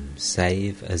dream,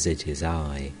 save as it is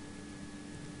I.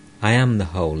 I am the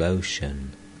whole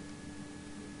ocean.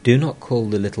 Do not call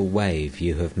the little wave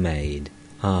you have made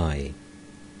I.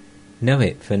 Know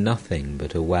it for nothing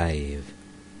but a wave.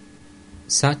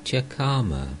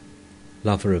 Satyakama,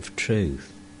 lover of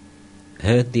truth,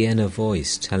 heard the inner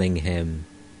voice telling him,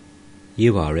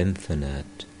 "You are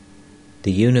infinite.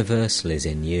 The universal is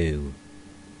in you.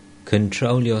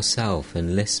 Control yourself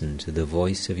and listen to the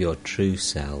voice of your true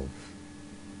self."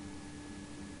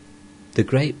 The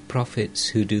great prophets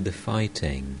who do the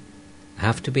fighting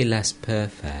have to be less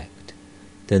perfect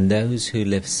than those who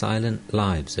live silent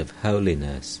lives of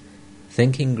holiness,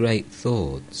 thinking great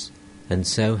thoughts and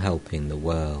so helping the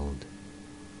world.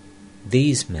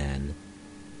 These men,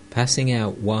 passing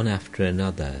out one after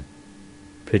another,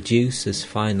 produce as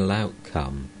final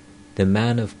outcome the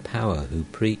man of power who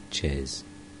preaches.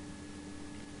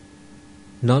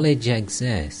 Knowledge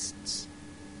exists,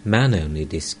 man only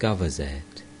discovers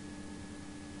it.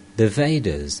 The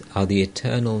Vedas are the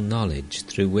eternal knowledge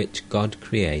through which God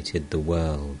created the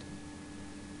world.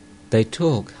 They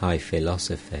talk high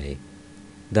philosophy,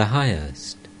 the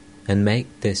highest, and make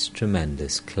this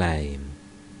tremendous claim.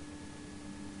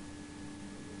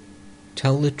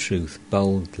 Tell the truth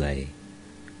boldly,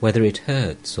 whether it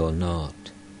hurts or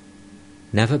not.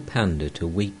 Never pander to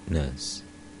weakness.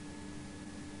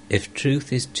 If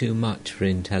truth is too much for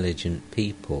intelligent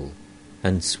people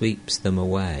and sweeps them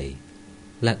away,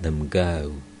 let them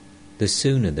go. The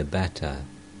sooner the better.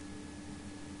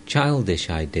 Childish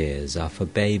ideas are for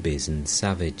babies and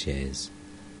savages,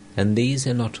 and these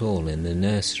are not all in the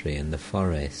nursery and the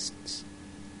forests.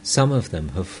 Some of them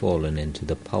have fallen into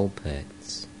the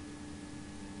pulpits.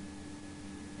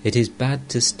 It is bad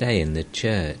to stay in the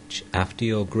church after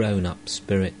you're grown up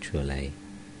spiritually.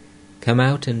 Come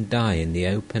out and die in the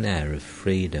open air of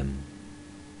freedom.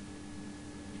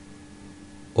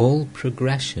 All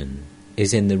progression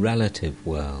is in the relative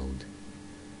world.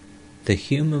 The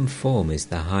human form is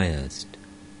the highest,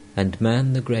 and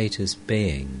man the greatest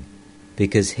being,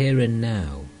 because here and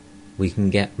now we can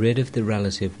get rid of the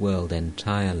relative world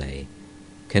entirely,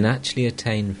 can actually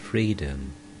attain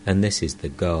freedom, and this is the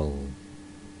goal.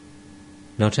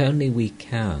 Not only we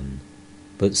can,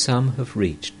 but some have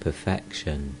reached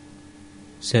perfection.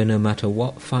 So no matter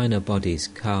what finer bodies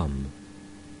come,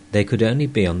 they could only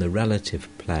be on the relative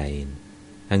plane,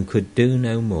 and could do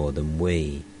no more than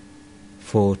we,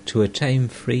 for to attain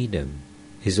freedom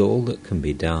is all that can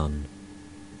be done.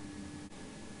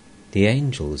 The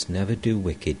angels never do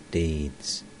wicked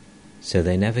deeds, so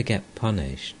they never get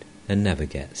punished and never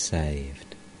get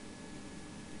saved.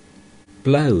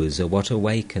 Blows are what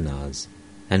awaken us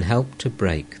and help to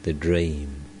break the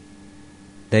dream.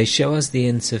 They show us the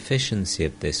insufficiency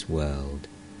of this world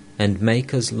and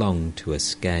make us long to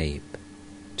escape,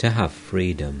 to have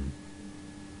freedom.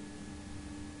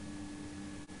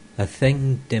 A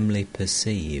thing dimly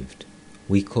perceived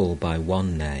we call by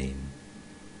one name.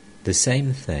 The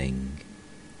same thing,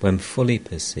 when fully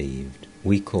perceived,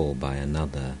 we call by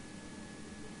another.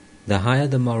 The higher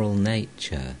the moral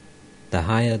nature, the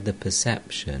higher the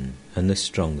perception and the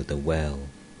stronger the will.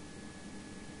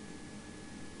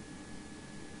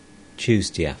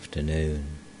 Tuesday afternoon.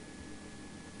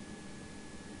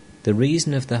 The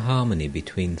reason of the harmony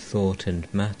between thought and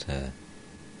matter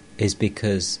is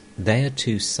because they are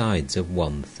two sides of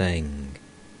one thing,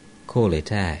 call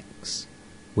it X,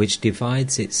 which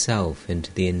divides itself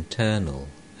into the internal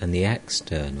and the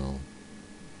external.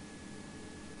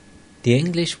 The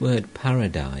English word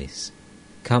paradise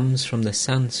comes from the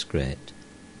Sanskrit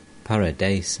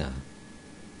paradesa,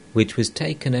 which was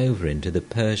taken over into the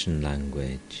Persian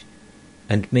language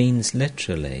and means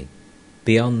literally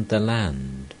beyond the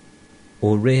land,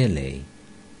 or really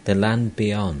the land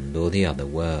beyond or the other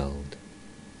world.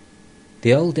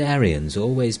 The old Aryans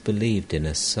always believed in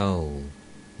a soul,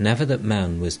 never that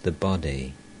man was the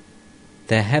body.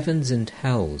 Their heavens and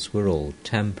hells were all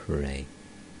temporary,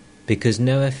 because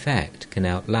no effect can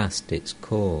outlast its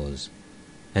cause,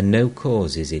 and no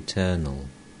cause is eternal.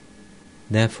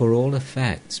 Therefore all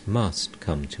effects must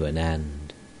come to an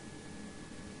end.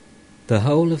 The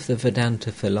whole of the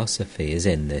Vedanta philosophy is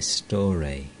in this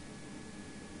story.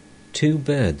 Two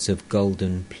birds of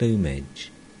golden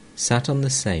plumage sat on the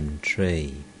same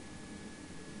tree.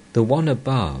 The one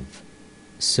above,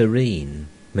 serene,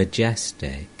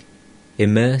 majestic,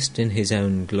 immersed in his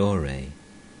own glory.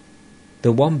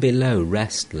 The one below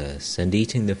restless and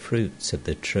eating the fruits of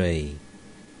the tree,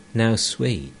 now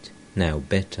sweet, now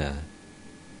bitter.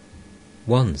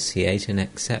 Once he ate an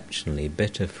exceptionally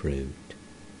bitter fruit.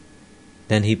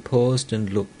 Then he paused and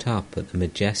looked up at the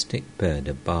majestic bird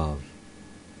above.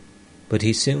 But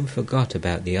he soon forgot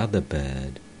about the other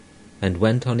bird and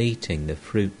went on eating the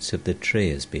fruits of the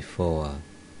tree as before.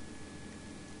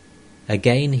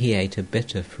 Again he ate a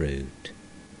bitter fruit,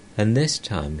 and this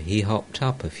time he hopped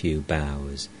up a few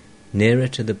boughs, nearer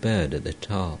to the bird at the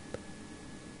top.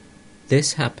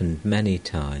 This happened many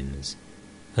times,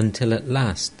 until at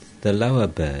last the lower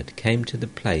bird came to the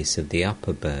place of the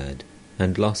upper bird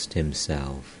and lost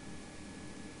himself.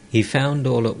 He found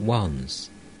all at once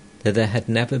that there had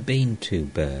never been two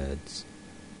birds,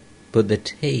 but that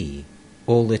he,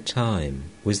 all the time,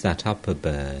 was that upper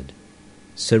bird,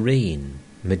 serene,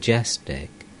 majestic,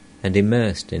 and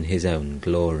immersed in his own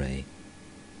glory.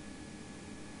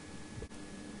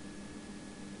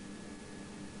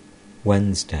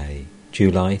 Wednesday,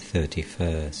 July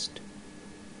 31st.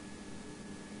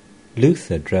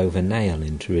 Luther drove a nail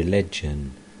into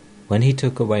religion when he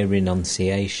took away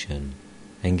renunciation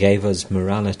and gave us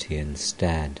morality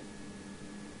instead.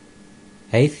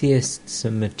 Atheists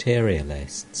and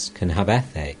materialists can have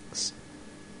ethics,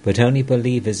 but only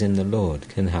believers in the Lord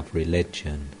can have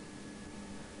religion.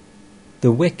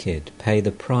 The wicked pay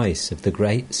the price of the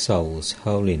great soul's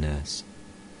holiness.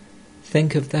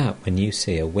 Think of that when you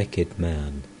see a wicked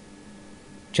man.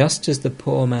 Just as the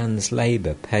poor man's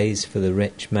labour pays for the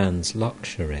rich man's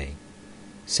luxury,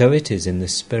 so it is in the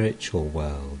spiritual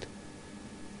world.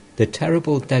 The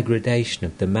terrible degradation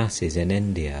of the masses in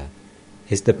India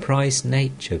is the price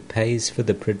nature pays for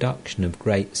the production of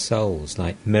great souls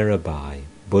like Mirabai,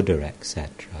 Buddha,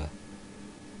 etc.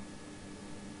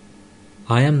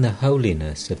 I am the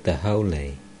holiness of the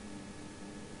holy.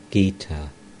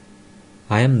 Gita.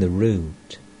 I am the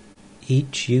root.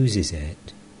 Each uses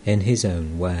it in his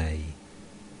own way,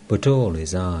 but all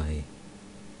is I.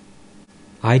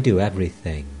 I do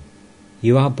everything.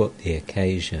 You are but the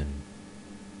occasion.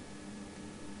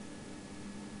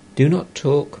 Do not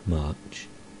talk much,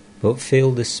 but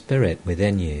feel the spirit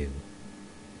within you.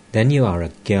 Then you are a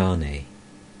jnani.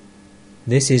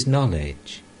 This is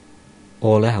knowledge.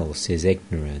 All else is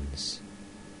ignorance.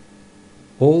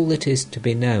 All that is to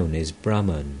be known is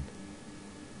Brahman.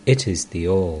 It is the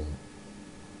all.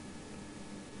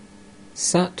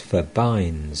 Sattva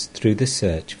binds through the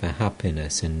search for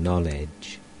happiness and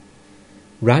knowledge.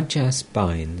 Rajas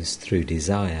binds through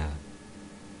desire.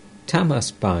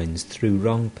 Tamas binds through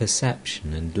wrong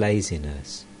perception and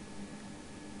laziness.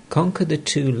 Conquer the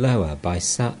two lower by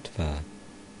sattva,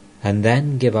 and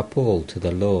then give up all to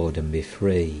the Lord and be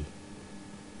free.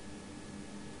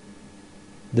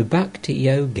 The bhakti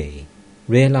yogi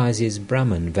realizes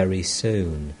Brahman very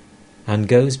soon and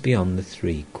goes beyond the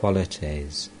three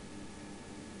qualities.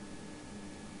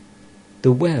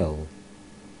 The will,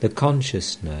 the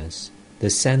consciousness,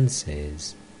 the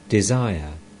senses,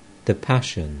 desire, the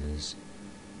passions,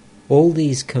 all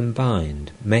these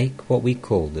combined make what we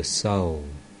call the soul.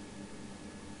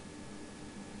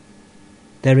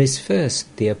 There is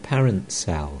first the apparent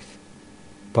self,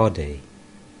 body.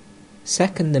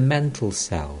 Second, the mental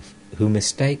self, who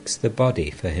mistakes the body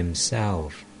for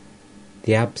himself,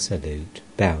 the Absolute,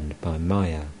 bound by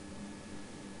Maya.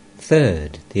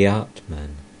 Third, the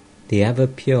Atman, the ever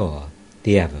pure,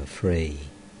 the ever free.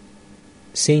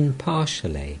 Seen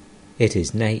partially, it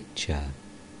is nature.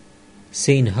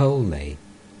 Seen wholly,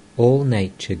 all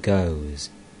nature goes,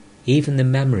 even the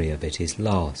memory of it is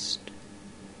lost.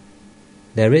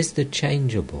 There is the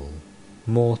changeable,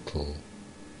 mortal,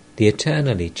 the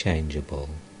eternally changeable,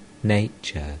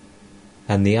 nature,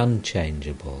 and the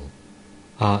unchangeable,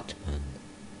 Atman.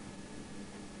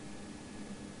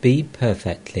 Be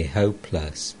perfectly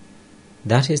hopeless.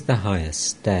 That is the highest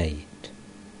state.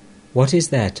 What is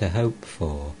there to hope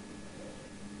for?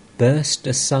 Burst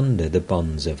asunder the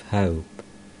bonds of hope.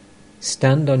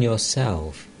 Stand on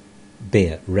yourself, be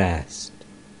at rest.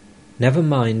 Never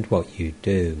mind what you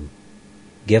do.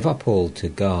 Give up all to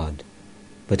God,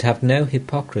 but have no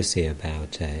hypocrisy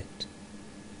about it.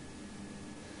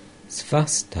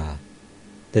 Svasta,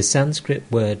 the Sanskrit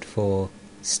word for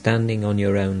standing on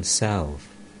your own self,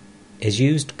 is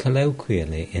used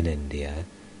colloquially in India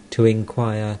to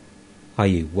inquire, are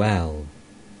you well?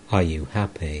 Are you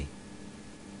happy?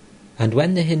 And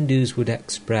when the Hindus would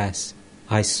express,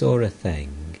 I saw a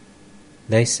thing,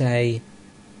 they say,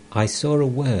 I saw a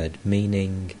word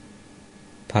meaning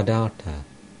padartha.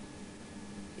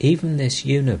 Even this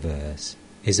universe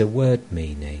is a word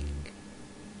meaning.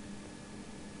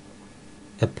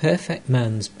 A perfect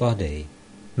man's body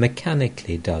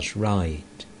mechanically does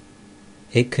right.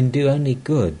 It can do only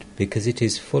good because it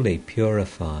is fully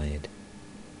purified.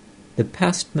 The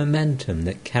past momentum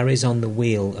that carries on the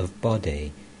wheel of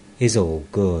body is all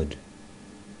good.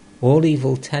 All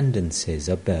evil tendencies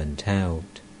are burnt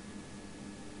out.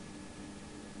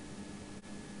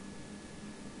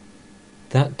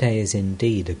 That day is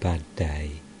indeed a bad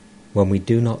day, when we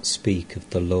do not speak of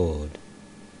the Lord,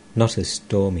 not a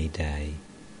stormy day.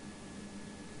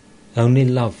 Only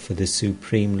love for the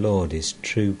Supreme Lord is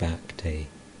true bhakti.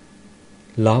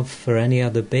 Love for any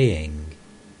other being,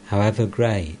 however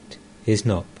great, is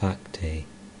not bhakti.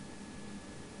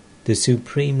 The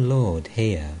Supreme Lord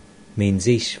here means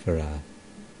Ishvara,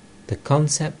 the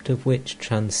concept of which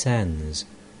transcends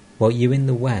what you in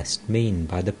the West mean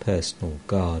by the personal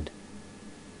God.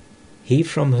 He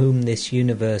from whom this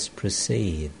universe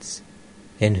proceeds,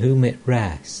 in whom it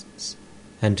rests,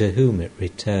 and to whom it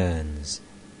returns.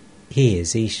 He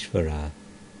is Ishvara,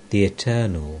 the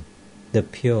eternal, the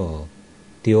pure,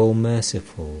 the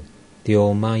all-merciful, the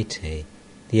almighty,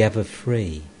 the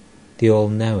ever-free, the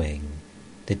all-knowing,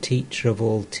 the teacher of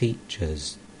all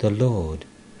teachers, the Lord,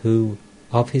 who,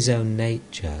 of his own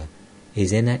nature,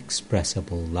 is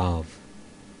inexpressible love.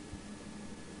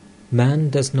 Man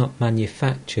does not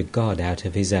manufacture God out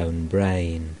of his own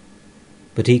brain,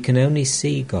 but he can only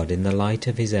see God in the light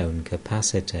of his own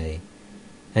capacity,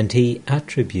 and he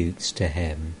attributes to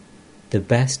him the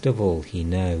best of all he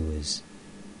knows.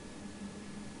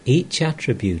 Each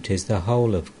attribute is the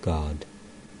whole of God,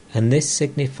 and this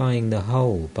signifying the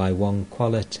whole by one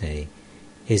quality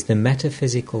is the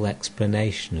metaphysical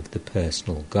explanation of the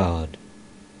personal God.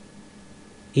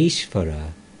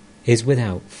 Ishvara is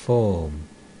without form,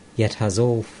 yet has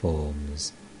all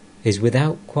forms, is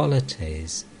without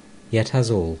qualities, yet has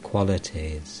all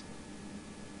qualities.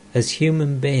 As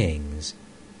human beings,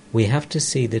 we have to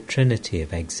see the trinity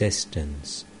of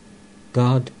existence,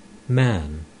 God,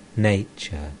 man,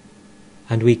 nature,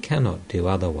 and we cannot do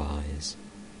otherwise.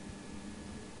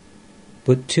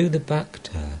 But to the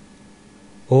Bhakta,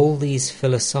 all these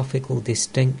philosophical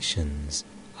distinctions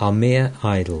are mere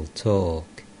idle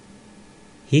talk.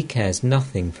 He cares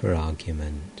nothing for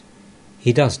argument.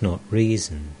 He does not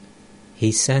reason.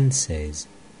 He senses.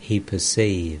 He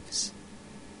perceives.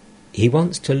 He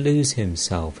wants to lose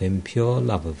himself in pure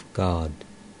love of God.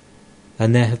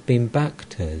 And there have been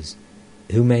Bhaktas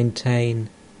who maintain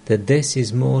that this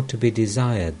is more to be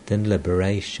desired than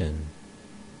liberation,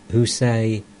 who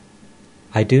say,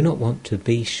 I do not want to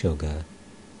be sugar,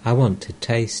 I want to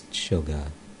taste sugar.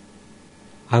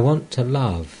 I want to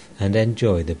love and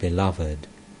enjoy the beloved.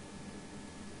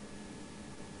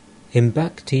 In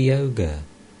Bhakti Yoga,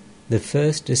 the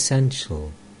first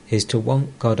essential is to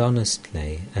want God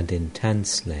honestly and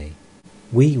intensely.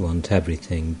 We want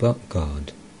everything but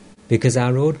God, because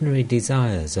our ordinary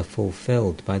desires are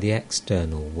fulfilled by the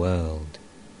external world.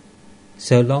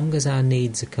 So long as our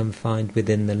needs are confined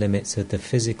within the limits of the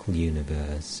physical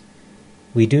universe,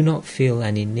 we do not feel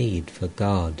any need for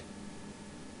God.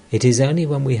 It is only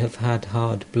when we have had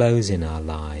hard blows in our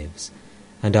lives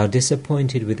and are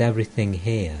disappointed with everything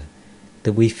here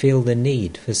that we feel the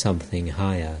need for something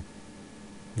higher.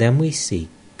 Then we seek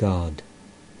God.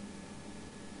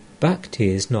 Bhakti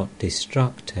is not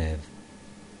destructive.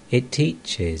 It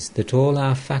teaches that all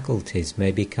our faculties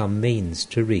may become means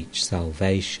to reach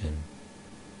salvation.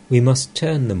 We must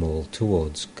turn them all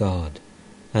towards God,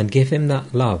 and give him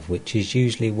that love which is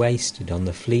usually wasted on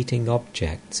the fleeting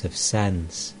objects of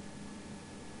sense.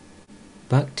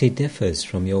 Bhakti differs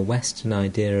from your Western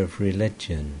idea of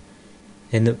religion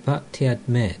in that bhakti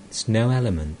admits no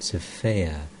elements of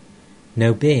fear,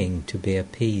 no being to be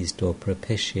appeased or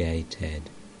propitiated.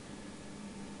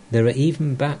 There are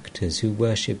even bhaktas who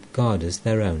worship God as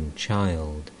their own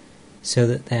child, so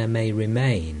that there may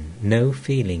remain no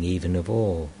feeling even of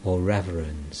awe or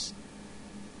reverence.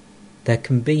 There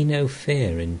can be no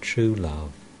fear in true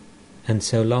love, and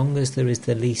so long as there is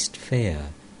the least fear,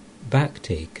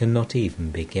 bhakti cannot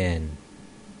even begin.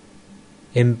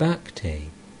 In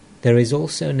bhakti, there is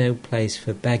also no place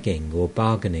for begging or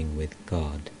bargaining with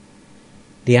God.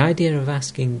 The idea of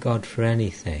asking God for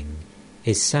anything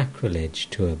is sacrilege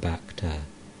to a bhakta.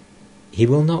 He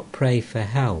will not pray for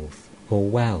health or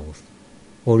wealth,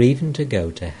 or even to go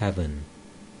to heaven.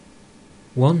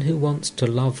 One who wants to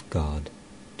love God,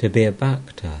 to be a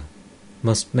bhakta,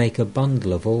 must make a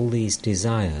bundle of all these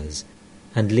desires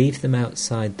and leave them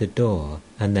outside the door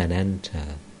and then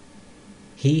enter.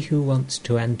 He who wants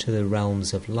to enter the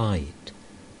realms of light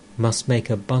must make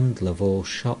a bundle of all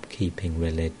shopkeeping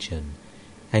religion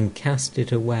and cast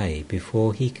it away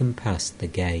before he can pass the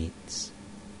gates.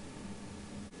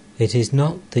 It is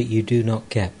not that you do not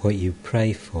get what you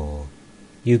pray for.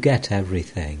 You get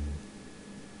everything.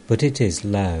 But it is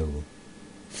low,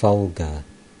 vulgar,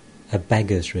 a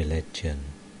beggar's religion.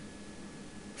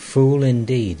 Fool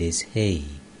indeed is he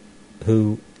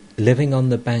who, living on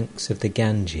the banks of the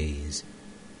Ganges,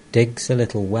 digs a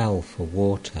little well for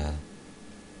water.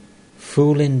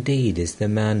 Fool indeed is the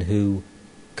man who,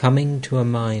 coming to a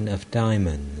mine of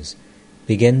diamonds,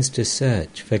 begins to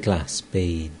search for glass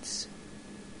beads.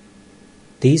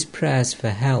 These prayers for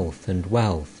health and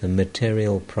wealth and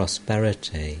material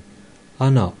prosperity are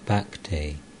not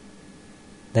bhakti.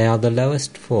 They are the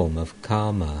lowest form of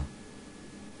karma.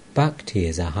 Bhakti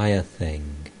is a higher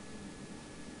thing.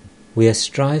 We are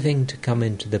striving to come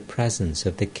into the presence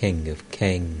of the King of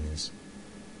Kings.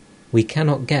 We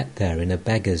cannot get there in a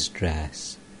beggar's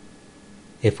dress.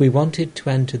 If we wanted to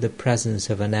enter the presence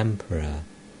of an emperor,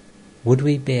 would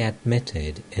we be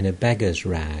admitted in a beggar's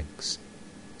rags?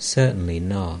 Certainly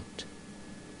not.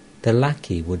 The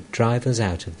lackey would drive us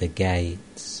out of the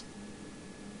gates.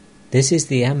 This is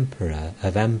the emperor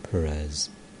of emperors,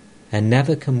 and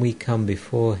never can we come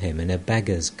before him in a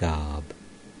beggar's garb.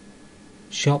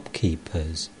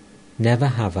 Shopkeepers never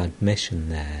have admission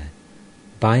there.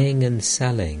 Buying and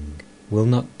selling will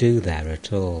not do there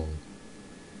at all.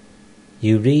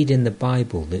 You read in the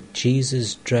Bible that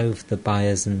Jesus drove the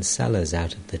buyers and sellers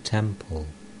out of the temple.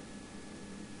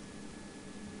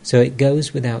 So it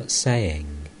goes without saying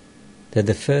that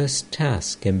the first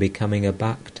task in becoming a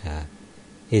bhakta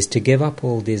is to give up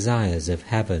all desires of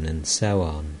heaven and so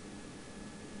on.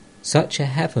 Such a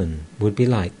heaven would be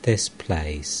like this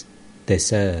place,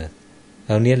 this earth,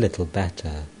 only a little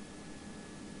better.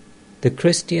 The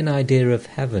Christian idea of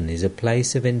heaven is a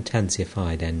place of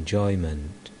intensified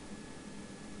enjoyment.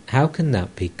 How can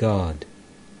that be God?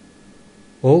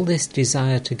 All this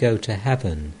desire to go to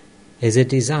heaven is a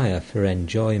desire for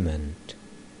enjoyment.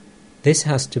 This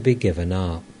has to be given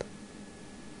up.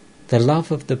 The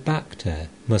love of the bhakta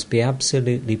must be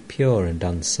absolutely pure and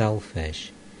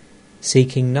unselfish,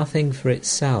 seeking nothing for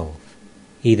itself,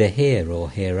 either here or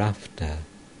hereafter.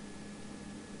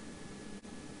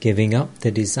 Giving up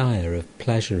the desire of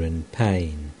pleasure and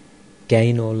pain,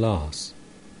 gain or loss,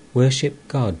 worship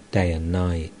God day and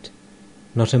night.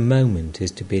 Not a moment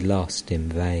is to be lost in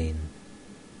vain.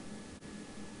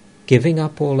 Giving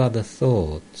up all other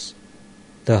thoughts,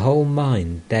 the whole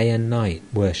mind day and night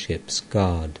worships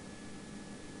God.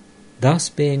 Thus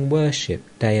being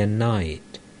worshipped day and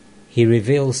night, he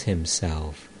reveals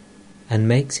himself and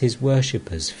makes his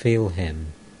worshippers feel him.